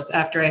divorce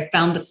after I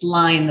found this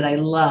line that I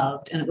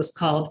loved. And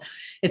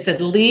it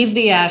said, leave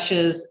the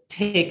ashes,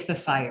 take the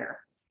fire.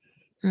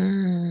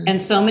 Mm.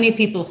 And so many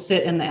people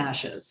sit in the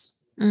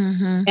ashes.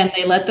 Mm-hmm. And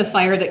they let the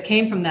fire that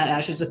came from that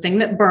ashes, the thing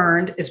that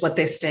burned, is what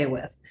they stay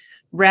with,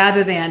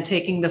 rather than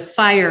taking the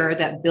fire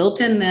that built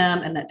in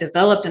them and that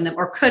developed in them,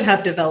 or could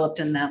have developed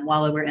in them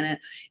while they were in it,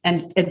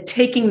 and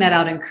taking that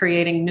out and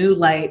creating new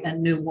light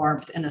and new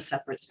warmth in a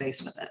separate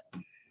space with it.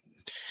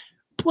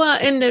 Well,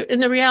 and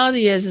the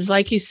reality is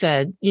like you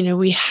said,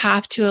 we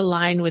have to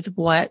align with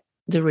what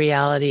the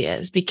reality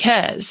is,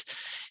 because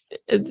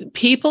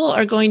people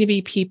are going to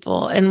be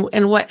people.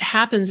 And what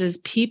happens is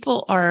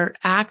people are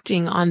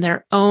acting on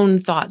their own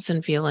thoughts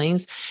and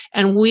feelings.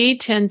 And we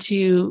tend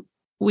to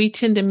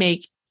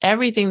make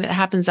everything that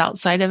happens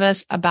outside of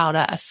us about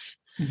us.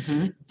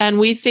 Mm-hmm. And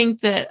we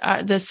think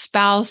that the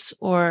spouse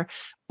or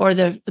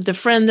the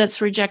friend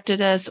that's rejected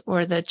us,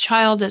 or the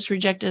child that's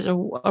rejected,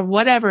 or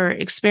whatever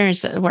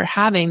experience that we're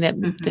having that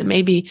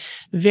may be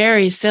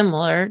very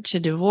similar to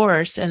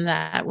divorce, and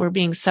that we're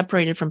being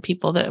separated from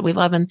people that we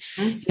love and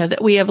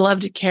that we have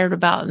loved and cared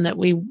about, and that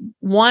we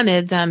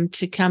wanted them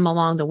to come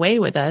along the way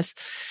with us.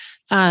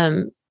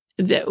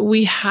 That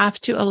we have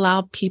to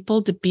allow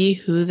people to be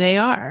who they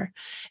are,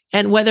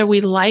 and whether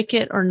we like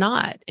it or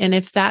not. And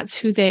if that's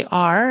who they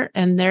are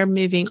and they're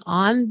moving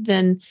on,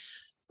 then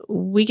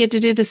we get to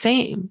do the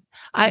same.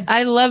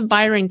 I love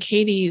Byron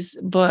Katie's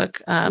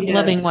book,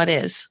 Loving What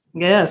Is.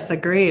 Yes,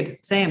 agreed.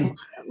 Same.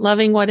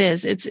 Loving What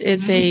Is. It's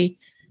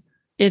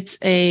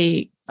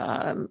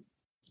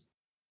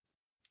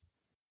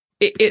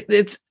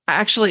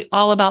actually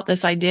all about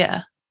this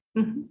idea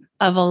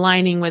of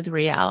aligning with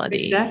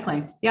reality.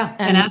 Exactly. Yeah.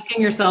 And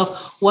asking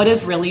yourself, what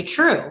is really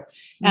true?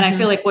 And I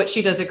feel like what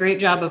she does a great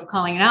job of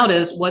calling it out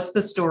is, what's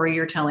the story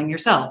you're telling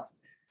yourself?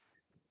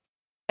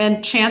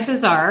 And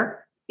chances are,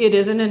 it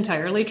isn't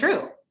entirely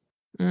true.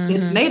 Mm-hmm.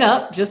 It's made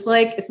up, just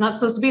like it's not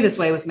supposed to be this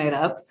way was made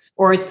up,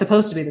 or it's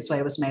supposed to be this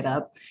way was made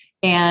up.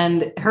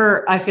 And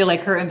I feel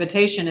like her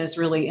invitation is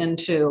really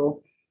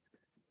into,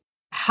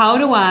 how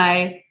do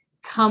I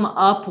come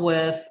up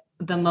with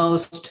the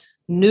most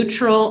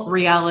neutral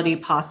reality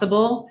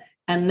possible,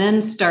 and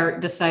then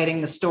start deciding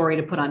the story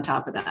to put on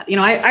top of that.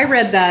 I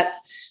read that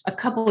a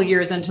couple of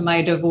years into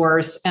my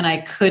divorce, and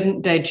I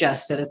couldn't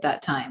digest it at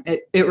that time.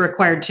 It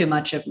required too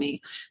much of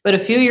me. But a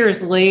few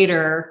years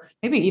later,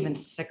 maybe even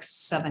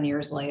 6-7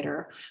 years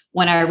later,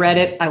 when I read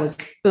it, I was,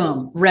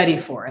 boom, ready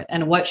for it.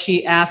 And what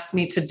she asked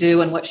me to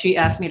do, and what she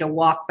asked me to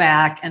walk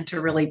back and to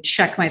really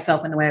check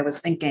myself in the way I was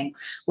thinking,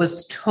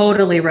 was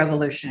totally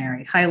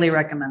revolutionary. Highly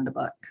recommend the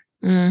book.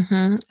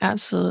 Mm-hmm,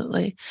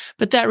 absolutely.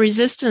 But that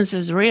resistance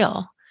is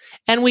real.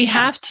 And we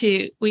have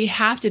to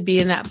be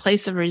in that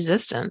place of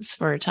resistance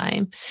for a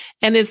time.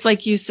 And it's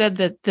like you said,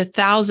 that the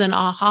 1,000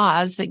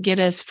 ahas that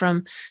get us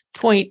from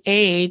point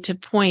A to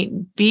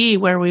point B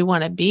where we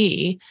want to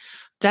be,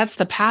 that's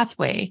the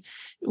pathway.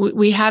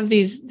 We have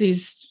these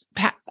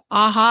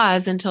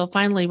ahas until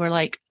finally we're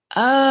like,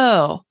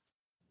 oh,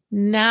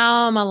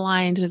 now I'm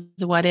aligned with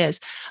what is.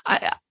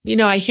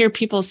 I hear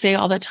people say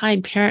all the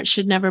time, parents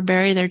should never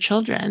bury their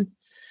children.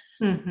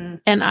 Mm-hmm.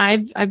 And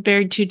I've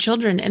buried 2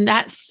 children, and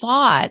that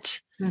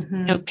thought,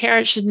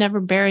 parents should never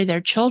bury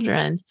their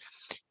children,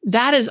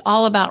 that is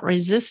all about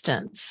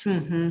resistance.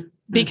 Mm-hmm.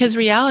 Because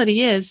reality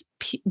is,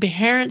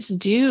 parents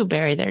do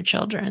bury their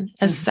children.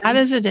 As sad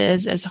as it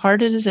is, as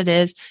hard as it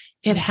is,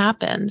 it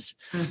happens.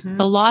 Mm-hmm.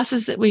 The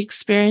losses that we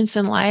experience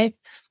in life,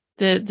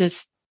 the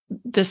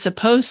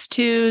supposed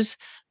to's,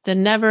 the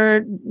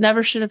never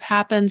should have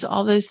happened,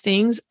 all those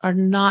things are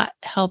not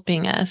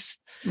helping us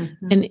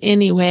in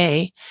any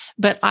way.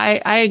 But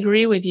I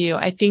agree with you.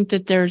 I think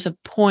that there's a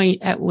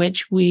point at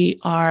which we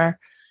are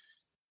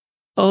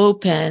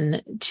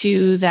open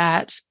to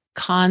that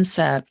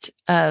concept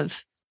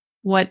of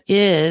what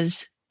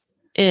is,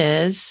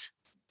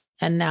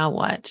 and now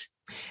what?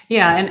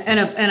 Yeah.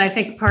 And I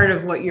think part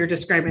of what you're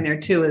describing there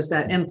too is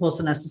that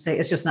impulsiveness to say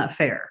it's just not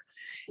fair.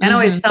 And I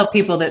always tell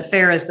people that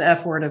fair is the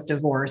F word of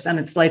divorce, and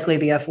it's likely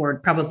the F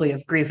word probably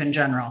of grief in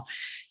general.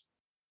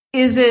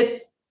 Is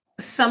it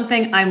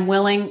something I'm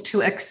willing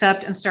to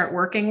accept and start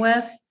working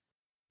with?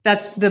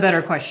 That's the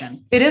better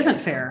question. It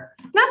isn't fair.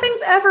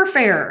 Nothing's ever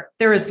fair.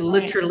 There is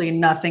literally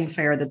nothing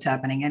fair that's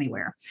happening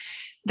anywhere.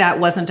 That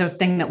wasn't a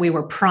thing that we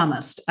were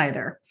promised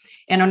either.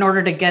 And in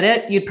order to get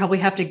it, you'd probably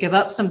have to give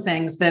up some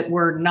things that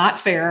were not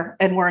fair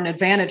and were an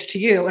advantage to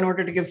you in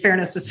order to give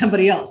fairness to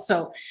somebody else.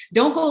 So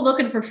don't go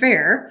looking for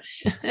fair.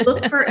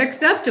 Look for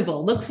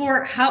acceptable. Look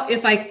for how,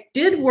 if I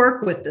did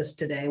work with this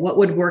today, what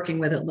would working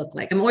with it look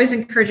like? I'm always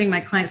encouraging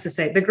my clients to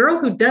say, the girl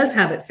who does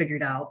have it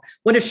figured out,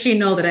 what does she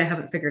know that I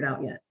haven't figured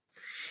out yet?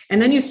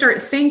 And then you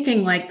start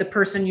thinking like the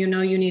person you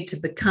know you need to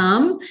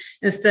become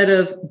instead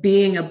of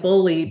being a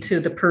bully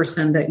to the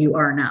person that you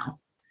are now.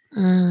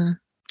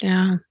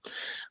 Yeah.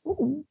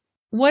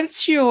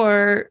 What's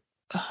your,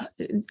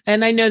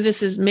 and I know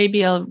this is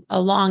maybe a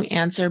long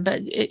answer,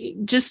 but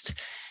just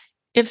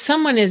if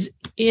someone is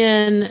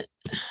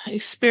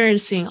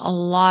experiencing a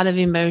lot of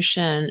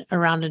emotion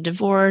around a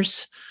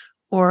divorce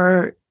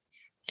or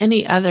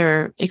any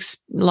other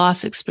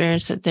loss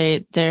experience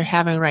that they're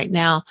having right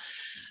now,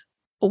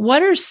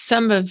 what are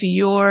some of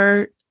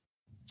your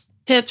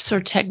tips or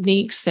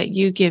techniques that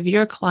you give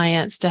your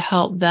clients to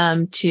help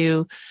them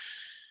to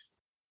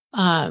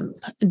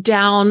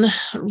down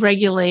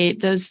regulate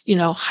those,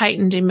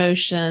 heightened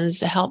emotions,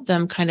 to help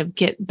them kind of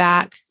get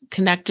back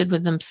connected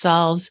with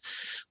themselves?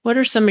 What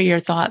are some of your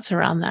thoughts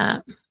around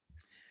that?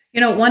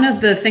 One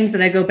of the things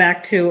that I go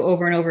back to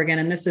over and over again,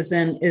 and this is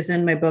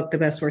in my book, The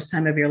Best Worst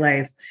Time of Your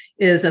Life,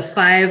 is a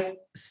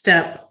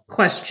 5-step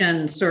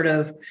question sort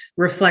of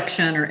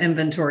reflection or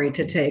inventory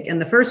to take.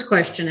 And the first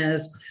question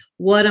is,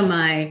 what am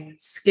I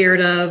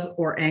scared of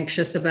or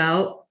anxious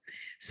about?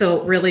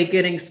 So really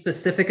getting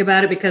specific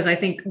about it, because I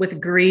think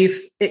with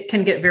grief, it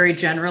can get very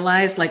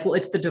generalized. Like, well,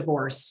 it's the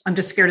divorce. I'm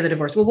just scared of the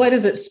divorce. Well, what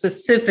is it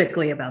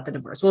specifically about the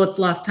divorce? Well, it's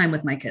lost time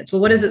with my kids.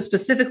 Well, what is it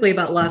specifically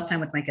about lost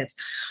time with my kids?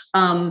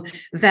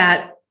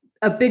 That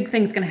a big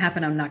thing's going to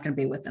happen. I'm not going to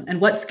be with them.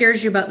 And what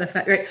scares you about the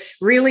fact, right?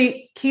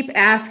 Really keep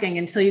asking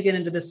until you get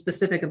into the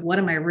specific of what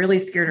am I really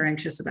scared or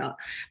anxious about?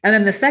 And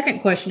then the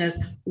second question is,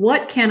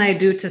 what can I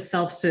do to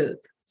self-soothe?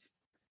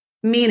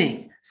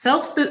 Meaning,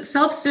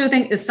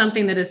 self-soothing is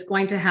something that is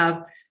going to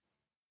have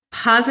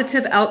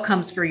positive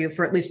outcomes for you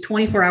for at least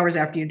 24 hours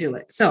after you do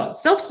it. So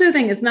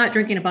self-soothing is not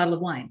drinking a bottle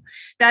of wine.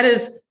 That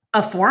is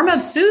a form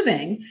of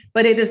soothing,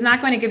 but it is not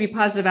going to give you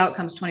positive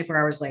outcomes 24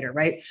 hours later,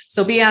 right?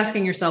 So be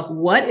asking yourself,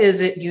 what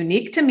is it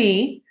unique to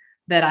me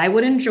that I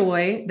would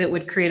enjoy that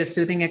would create a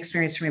soothing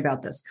experience for me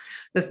about this?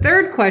 The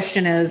third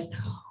question is,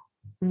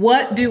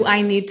 what do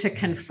I need to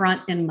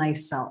confront in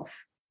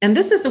myself? And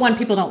this is the one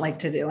people don't like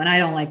to do, and I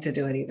don't like to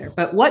do it either.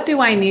 But what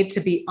do I need to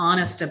be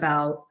honest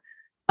about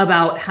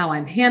how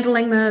I'm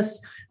handling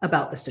this,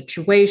 about the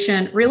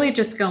situation? Really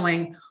just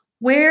going,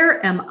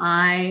 where am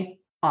I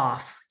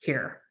off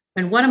here?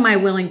 And what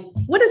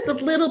is the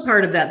little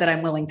part of that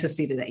I'm willing to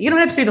see today? You don't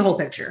have to see the whole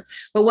picture,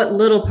 but what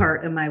little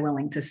part am I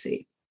willing to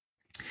see?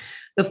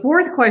 The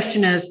fourth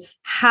question is,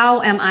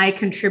 how am I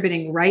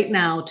contributing right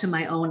now to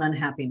my own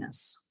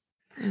unhappiness?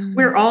 Mm-hmm.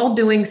 We're all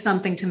doing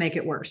something to make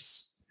it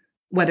worse.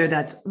 Whether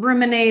that's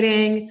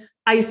ruminating,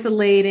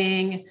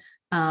 isolating,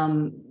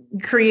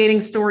 creating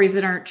stories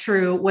that aren't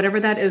true, whatever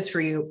that is for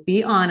you,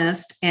 be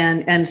honest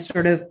and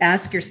sort of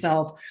ask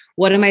yourself,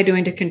 what am I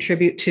doing to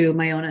contribute to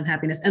my own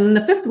unhappiness? And then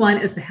the fifth one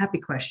is the happy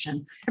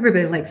question.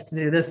 Everybody likes to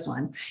do this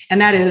one.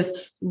 And that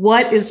is,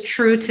 what is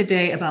true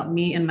today about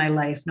me and my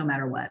life, no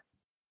matter what?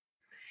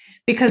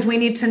 Because we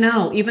need to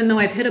know, even though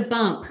I've hit a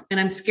bump and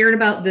I'm scared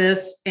about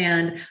this,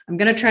 and I'm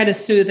going to try to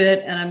soothe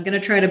it, and I'm going to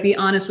try to be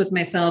honest with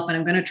myself, and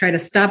I'm going to try to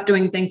stop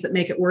doing things that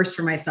make it worse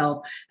for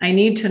myself. I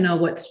need to know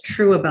what's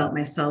true about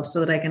myself so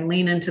that I can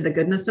lean into the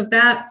goodness of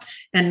that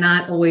and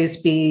not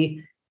always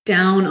be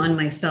down on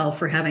myself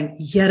for having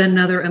yet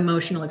another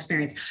emotional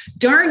experience.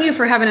 Darn you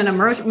for having an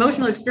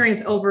emotional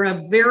experience over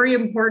a very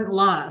important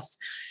loss.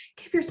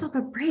 Give yourself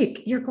a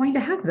break. You're going to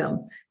have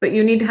them, but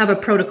you need to have a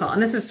protocol.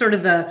 And this is sort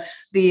of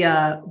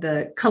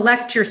the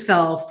collect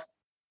yourself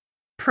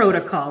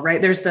protocol,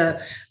 right? There's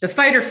the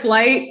fight or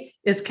flight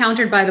is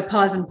countered by the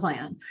pause and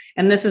plan.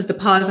 And this is the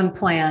pause and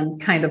plan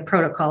kind of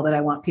protocol that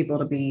I want people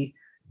to be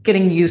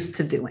getting used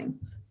to doing.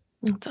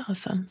 That's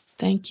awesome.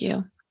 Thank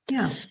you.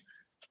 Yeah.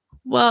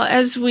 Well,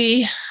 as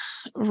we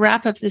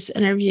wrap up this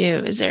interview,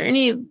 is there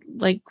any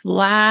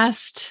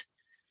last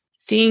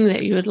thing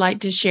that you would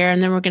like to share?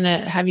 And then we're going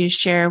to have you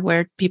share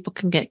where people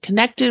can get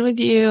connected with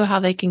you, how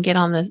they can get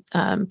on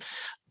the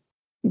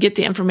get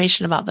the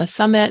information about the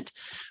summit.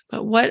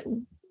 But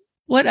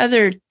what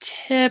other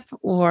tip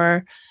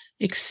or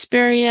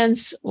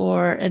experience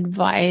or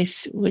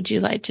advice would you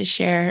like to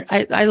share?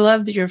 I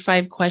love your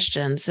 5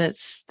 questions.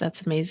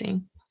 That's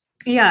amazing.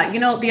 Yeah.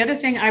 The other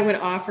thing I would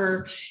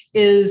offer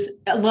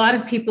is a lot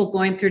of people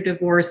going through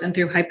divorce and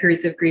through high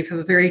periods of grief have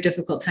a very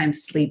difficult time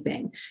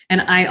sleeping.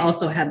 And I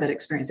also had that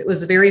experience. It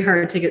was very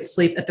hard to get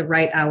sleep at the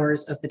right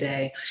hours of the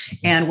day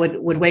and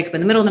would wake up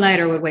in the middle of the night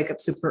or would wake up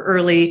super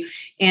early.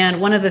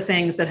 And one of the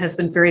things that has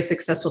been very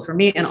successful for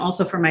me and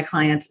also for my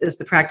clients is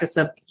the practice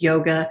of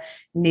yoga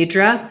nidra,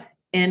 Nidra.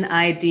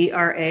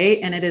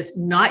 And it is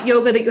not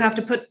yoga that you have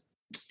to put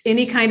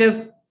any kind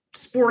of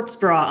sports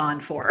bra on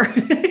for.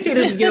 It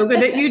is yoga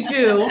that you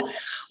do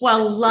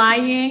while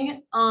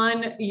lying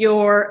on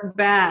your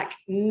back,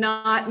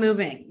 not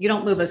moving. You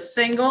don't move a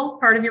single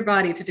part of your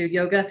body to do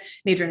yoga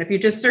nidra. And if you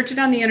just search it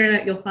on the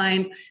internet, you'll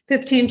find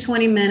 15,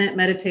 20-minute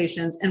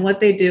meditations. And what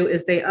they do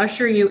is they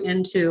usher you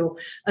into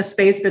a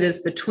space that is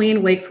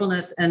between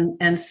wakefulness and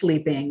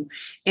sleeping.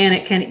 And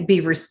it can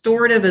be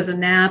restorative as a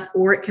nap,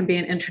 or it can be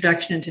an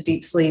introduction into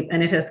deep sleep.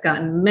 And it has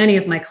gotten many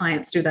of my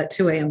clients through that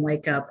 2 a.m.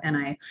 wake up. And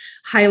I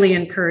highly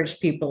encourage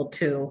people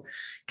to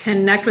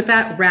connect with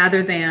that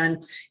rather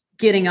than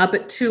getting up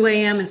at 2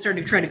 a.m. and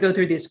starting to try to go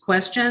through these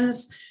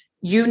questions.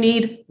 You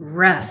need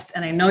rest.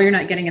 And I know you're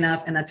not getting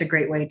enough. And that's a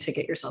great way to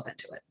get yourself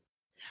into it.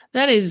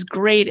 That is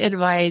great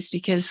advice,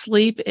 because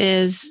sleep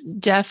is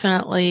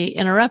definitely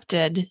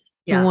interrupted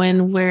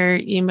when we're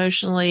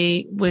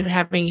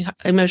having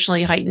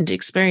emotionally heightened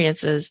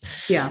experiences.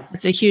 Yeah.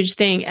 It's a huge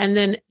thing. And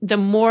then the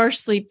more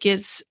sleep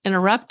gets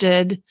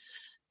interrupted,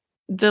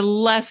 the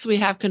less we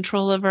have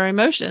control of our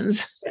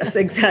emotions. Yes,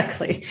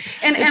 exactly.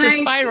 And it's a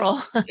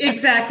spiral.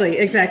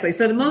 Exactly.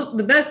 So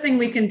the best thing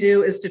we can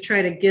do is to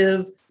try to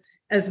give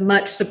as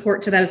much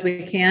support to that as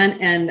we can.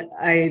 And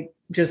I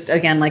just,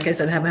 again, like I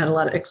said, have had a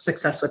lot of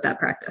success with that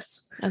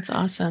practice. That's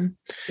awesome.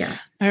 Yeah.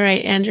 All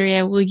right,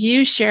 Andrea, will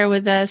you share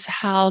with us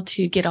how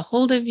to get a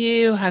hold of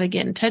you, how to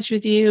get in touch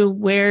with you,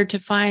 where to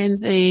find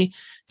the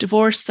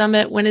Divorce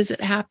Summit? When is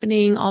it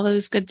happening? All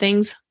those good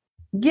things.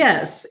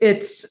 Yes,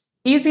 it's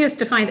easiest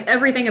to find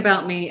everything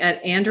about me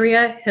at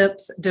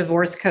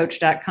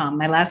AndreaHippsDivorceCoach.com.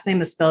 My last name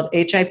is spelled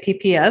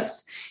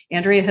HIPPS,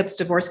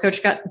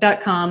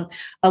 AndreaHippsDivorceCoach.com.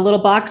 A little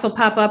box will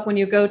pop up when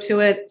you go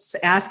to it. It's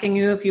asking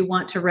you if you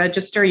want to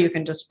register. You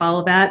can just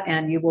follow that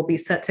and you will be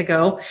set to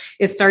go.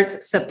 It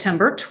starts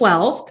September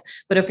 12th.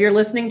 But if you're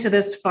listening to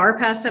this far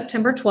past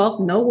September 12th,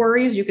 no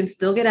worries. You can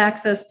still get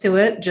access to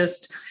it.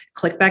 Just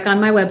click back on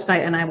my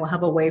website and I will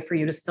have a way for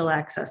you to still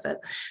access it.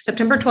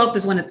 September 12th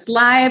is when it's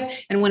live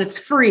and when it's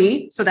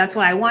free. So that's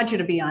why I want you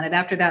to be on it.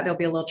 After that, there'll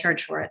be a little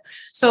charge for it.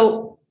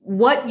 So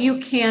what you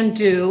can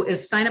do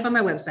is sign up on my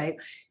website.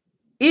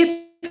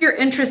 If you're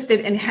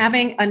interested in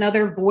having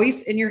another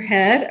voice in your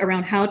head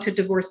around how to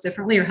divorce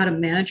differently or how to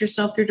manage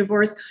yourself through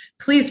divorce,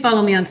 please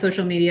follow me on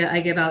social media. I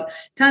give out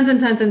tons and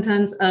tons and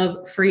tons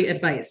of free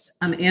advice.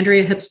 I'm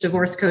Andrea Hipps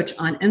Divorce Coach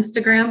on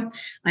Instagram.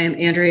 I am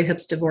Andrea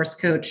Hipps Divorce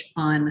Coach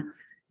on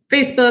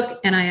Facebook,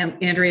 and I am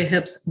Andrea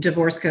Hipps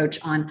Divorce Coach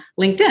on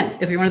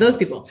LinkedIn, if you're one of those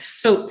people.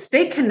 So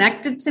stay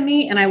connected to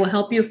me and I will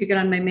help you. If you get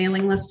on my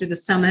mailing list through the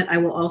summit, I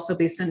will also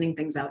be sending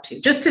things out to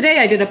you. Just today,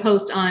 I did a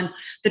post on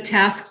the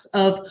tasks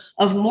of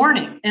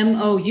mourning,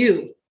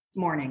 MOU,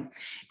 mourning.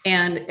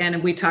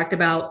 And we talked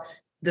about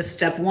the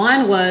step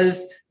 1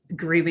 was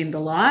grieving the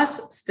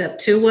loss. Step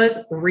 2 was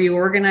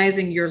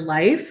reorganizing your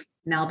life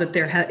now that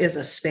there is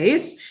a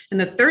space.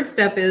 And the third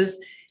step is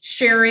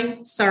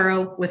sharing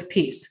sorrow with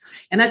peace.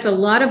 And that's a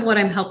lot of what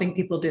I'm helping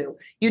people do.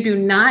 You do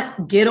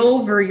not get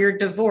over your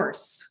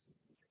divorce.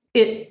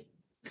 It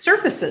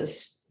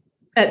surfaces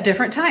at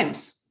different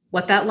times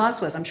what that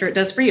loss was. I'm sure it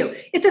does for you.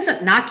 It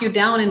doesn't knock you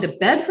down into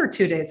bed for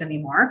 2 days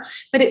anymore,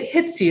 but it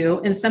hits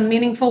you in some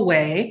meaningful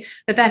way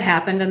that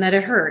happened and that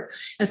it hurt.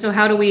 And so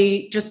how do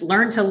we just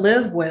learn to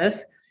live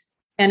with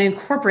and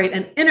incorporate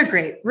and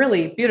integrate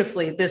really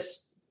beautifully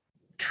this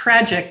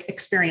tragic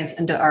experience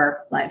into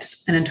our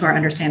lives and into our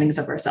understandings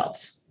of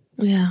ourselves?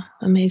 Yeah.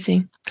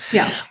 Amazing.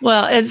 Yeah.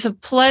 Well, it's a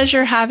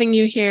pleasure having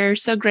you here.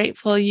 So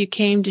grateful you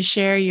came to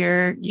share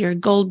your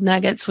gold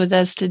nuggets with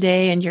us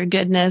today and your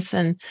goodness.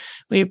 And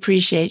we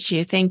appreciate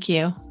you. Thank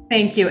you.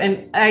 Thank you.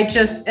 And I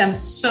just am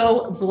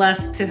so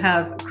blessed to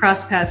have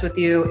crossed paths with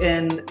you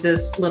in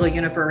this little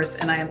universe.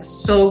 And I am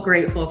so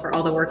grateful for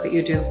all the work that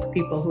you do for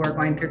people who are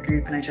going through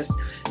grief. And I just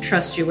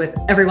trust you with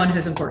everyone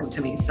who's important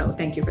to me. So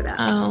thank you for that.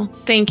 Oh,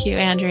 thank you,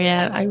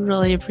 Andrea. I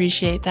really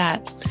appreciate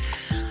that.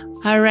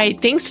 All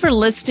right. Thanks for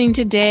listening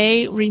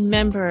today.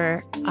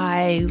 Remember,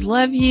 I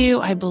love you.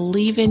 I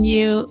believe in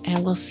you,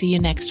 and we'll see you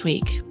next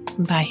week.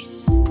 Bye.